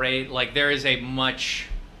operate. Like, there is a much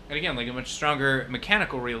stronger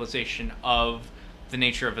mechanical realization of the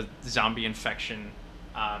nature of a zombie infection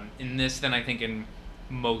in this than I think in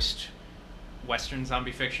most Western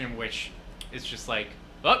zombie fiction, which is just like,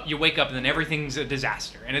 oh, you wake up and then everything's a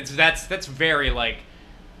disaster, and that's very like,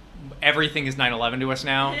 everything is 9/11 to us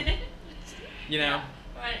now. Yeah.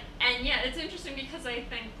 Right. And yeah, it's interesting because I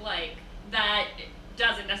think like that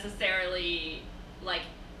doesn't necessarily like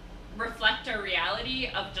reflect a reality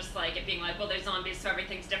of just like it being like, well, there's zombies, so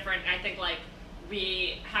everything's different. And I think like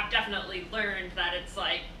we have definitely learned that it's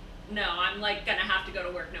like, no, I'm like gonna have to go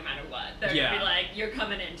to work no matter what. They're gonna be like, you're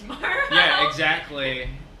coming in tomorrow. Yeah, exactly.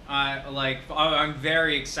 I'm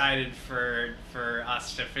very excited for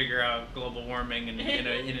us to figure out global warming in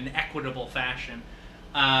an equitable fashion.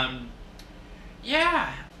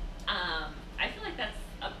 Yeah. I feel like that's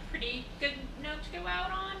a pretty good note to go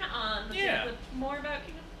out on. Yeah. Let's more about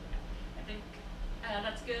Kingdom. I think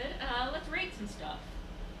that's good. Let's rate some stuff.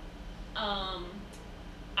 I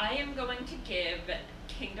am going to give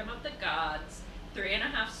Kingdom of the Gods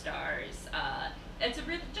 3.5 stars. It's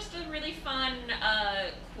just a really fun,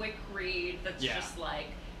 quick read that's just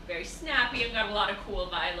like very snappy and got a lot of cool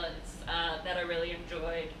violence that I really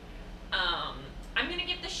enjoyed. I'm going to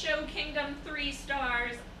give the show Kingdom 3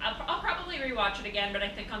 stars. I'll probably rewatch it again, but I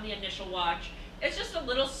think on the initial watch, it's just a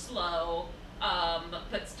little slow,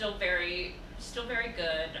 but still very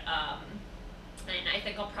good. And I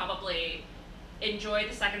think I'll probably enjoy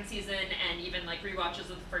the second season and even like rewatches of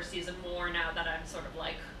the first season more now that I'm sort of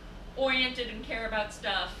like oriented and care about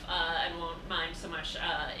stuff, and won't mind so much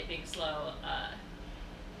it being slow.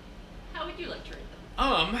 How would you like to rate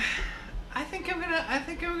them? I think I'm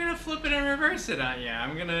gonna flip it and reverse it on you.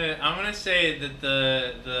 I'm gonna say that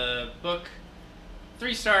the book,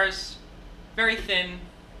 3 stars, very thin.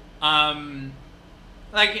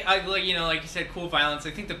 Like you said, cool violence.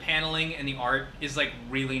 I think the paneling and the art is like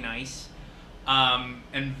really nice,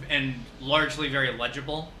 and largely very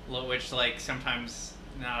legible, which like sometimes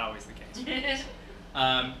not always the case.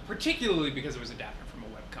 Particularly because it was adapted from a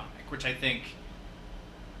webcomic, which I think.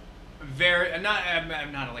 I'm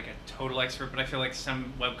not like a total expert, but I feel like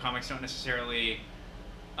some webcomics don't necessarily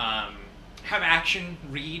have action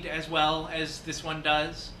read as well as this one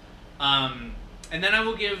does. And then I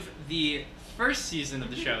will give the first season of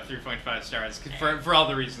the show 3.5 stars for all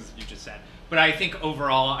the reasons that you just said. But I think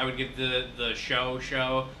overall I would give the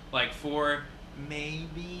show like 4,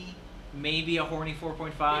 maybe a horny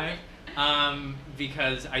 4.5,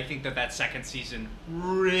 because I think that second season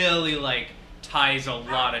really like ties a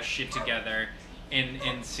lot of shit together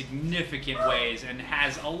in significant ways and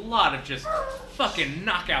has a lot of just fucking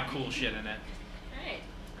knockout cool shit in it. Alright.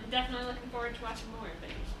 I'm definitely looking forward to watching more of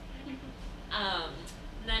it.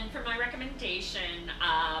 Then for my recommendation,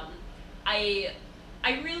 I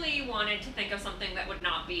really wanted to think of something that would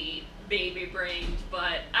not be baby-brained,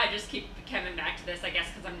 but I just keep coming back to this, I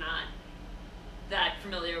guess, because I'm not that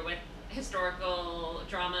familiar with historical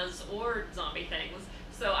dramas or zombie things.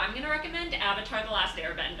 So I'm going to recommend Avatar: The Last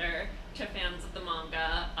Airbender to fans of the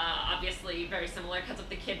manga. Obviously very similar because of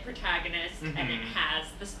the kid protagonist, and it has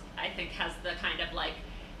this, I think, has the kind of like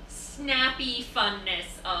snappy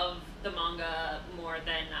funness of the manga more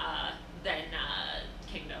than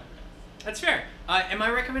Kingdom. That's fair. Am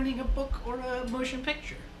I recommending a book or a motion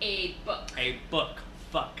picture? A book. A book.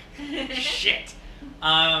 Fuck. Shit.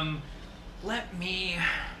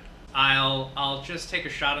 I'll just take a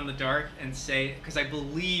shot in the dark and say, because I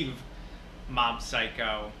believe Mob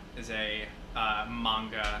Psycho is a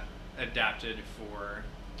manga adapted for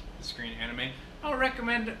the screen anime, I'll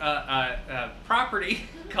recommend a property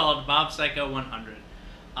called Mob Psycho 100.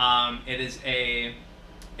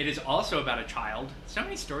 It is also about a child. So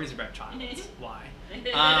many stories about childs. Why?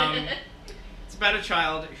 It's about a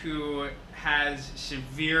child who has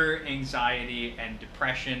severe anxiety and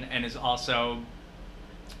depression, and is also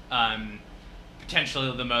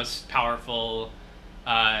potentially the most powerful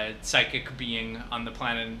psychic being on the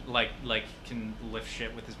planet. Like can lift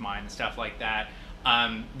shit with his mind and stuff like that.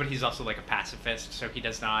 But he's also like a pacifist, so he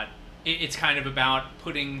does not. It's kind of about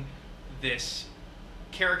putting this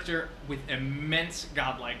character with immense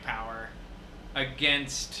godlike power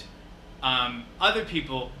against other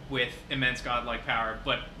people with immense godlike power,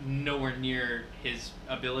 but nowhere near his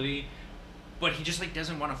ability. But he just like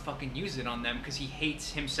doesn't want to fucking use it on them because he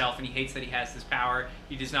hates himself and he hates that he has this power.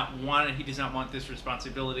 He does not want it. He does not want this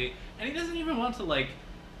responsibility, and he doesn't even want to like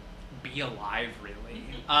be alive, really.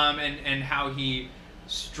 And how he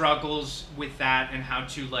struggles with that and how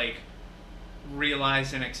to like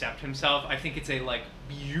realize and accept himself. I think it's a like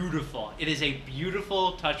beautiful. It is a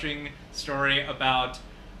beautiful, touching story about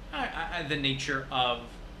the nature of,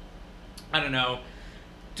 I don't know,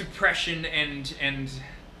 depression and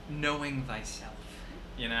knowing thyself.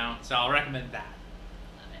 You know, so I'll recommend that.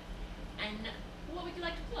 Love it. And what would you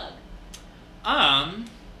like to plug?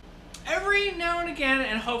 Every now and again,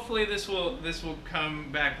 and hopefully this will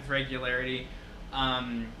come back with regularity.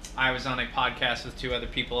 I was on a podcast with two other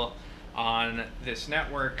people on this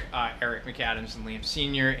network, Eric McAdams and Liam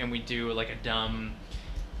Sr., and we do like a dumb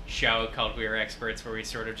show called We Are Experts, where we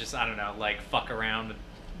sort of just, I don't know, like fuck around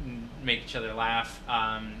and make each other laugh,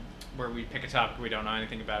 where we pick a topic we don't know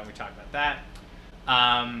anything about and we talk about that.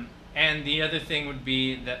 And the other thing would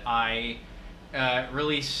be that I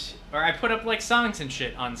I put up like songs and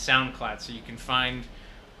shit on SoundCloud, so you can find,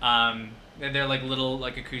 they're like little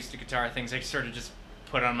like acoustic guitar things. I sort of just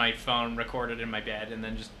put on my phone, record it in my bed, and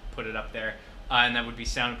then just put it up there. And that would be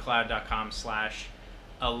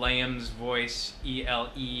soundcloud.com/Elayum's Voice,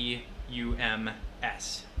 ELEUMS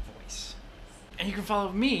Voice. And you can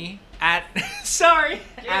follow me at,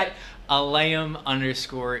 at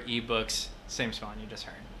Elayum_ebooks, same spawn you just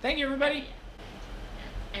heard. Thank you, everybody.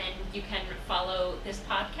 And you can follow this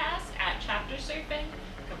podcast at Chapter Surfing.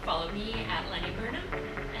 You can follow me at Lenny Burnham.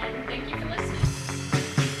 And thank you for listening.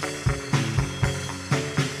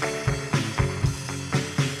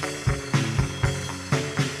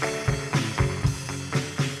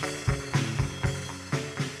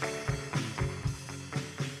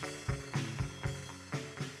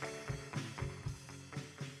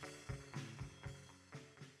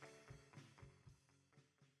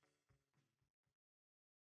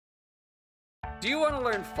 Do you want to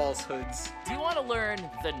learn falsehoods? Do you want to learn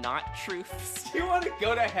the not truths? Do you want to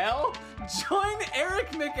go to hell? Join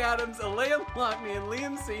Eric McAdams, Elayum Lockney, and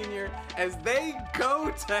Liam Sr. as they go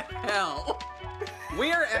to hell.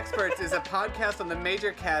 We Are Experts is a podcast on the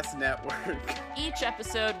Major Cast Network. Each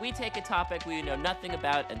episode, we take a topic we know nothing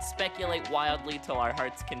about and speculate wildly till our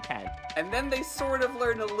heart's content. And then they sort of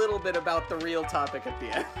learn a little bit about the real topic at the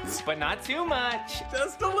end. But not too much.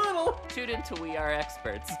 Just a little. Tune into We Are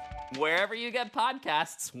Experts, wherever you get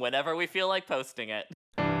podcasts, whenever we feel like posting it.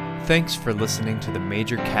 Thanks for listening to the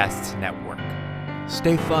Major Casts Network.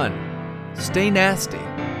 Stay fun, stay nasty,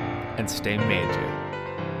 and stay major.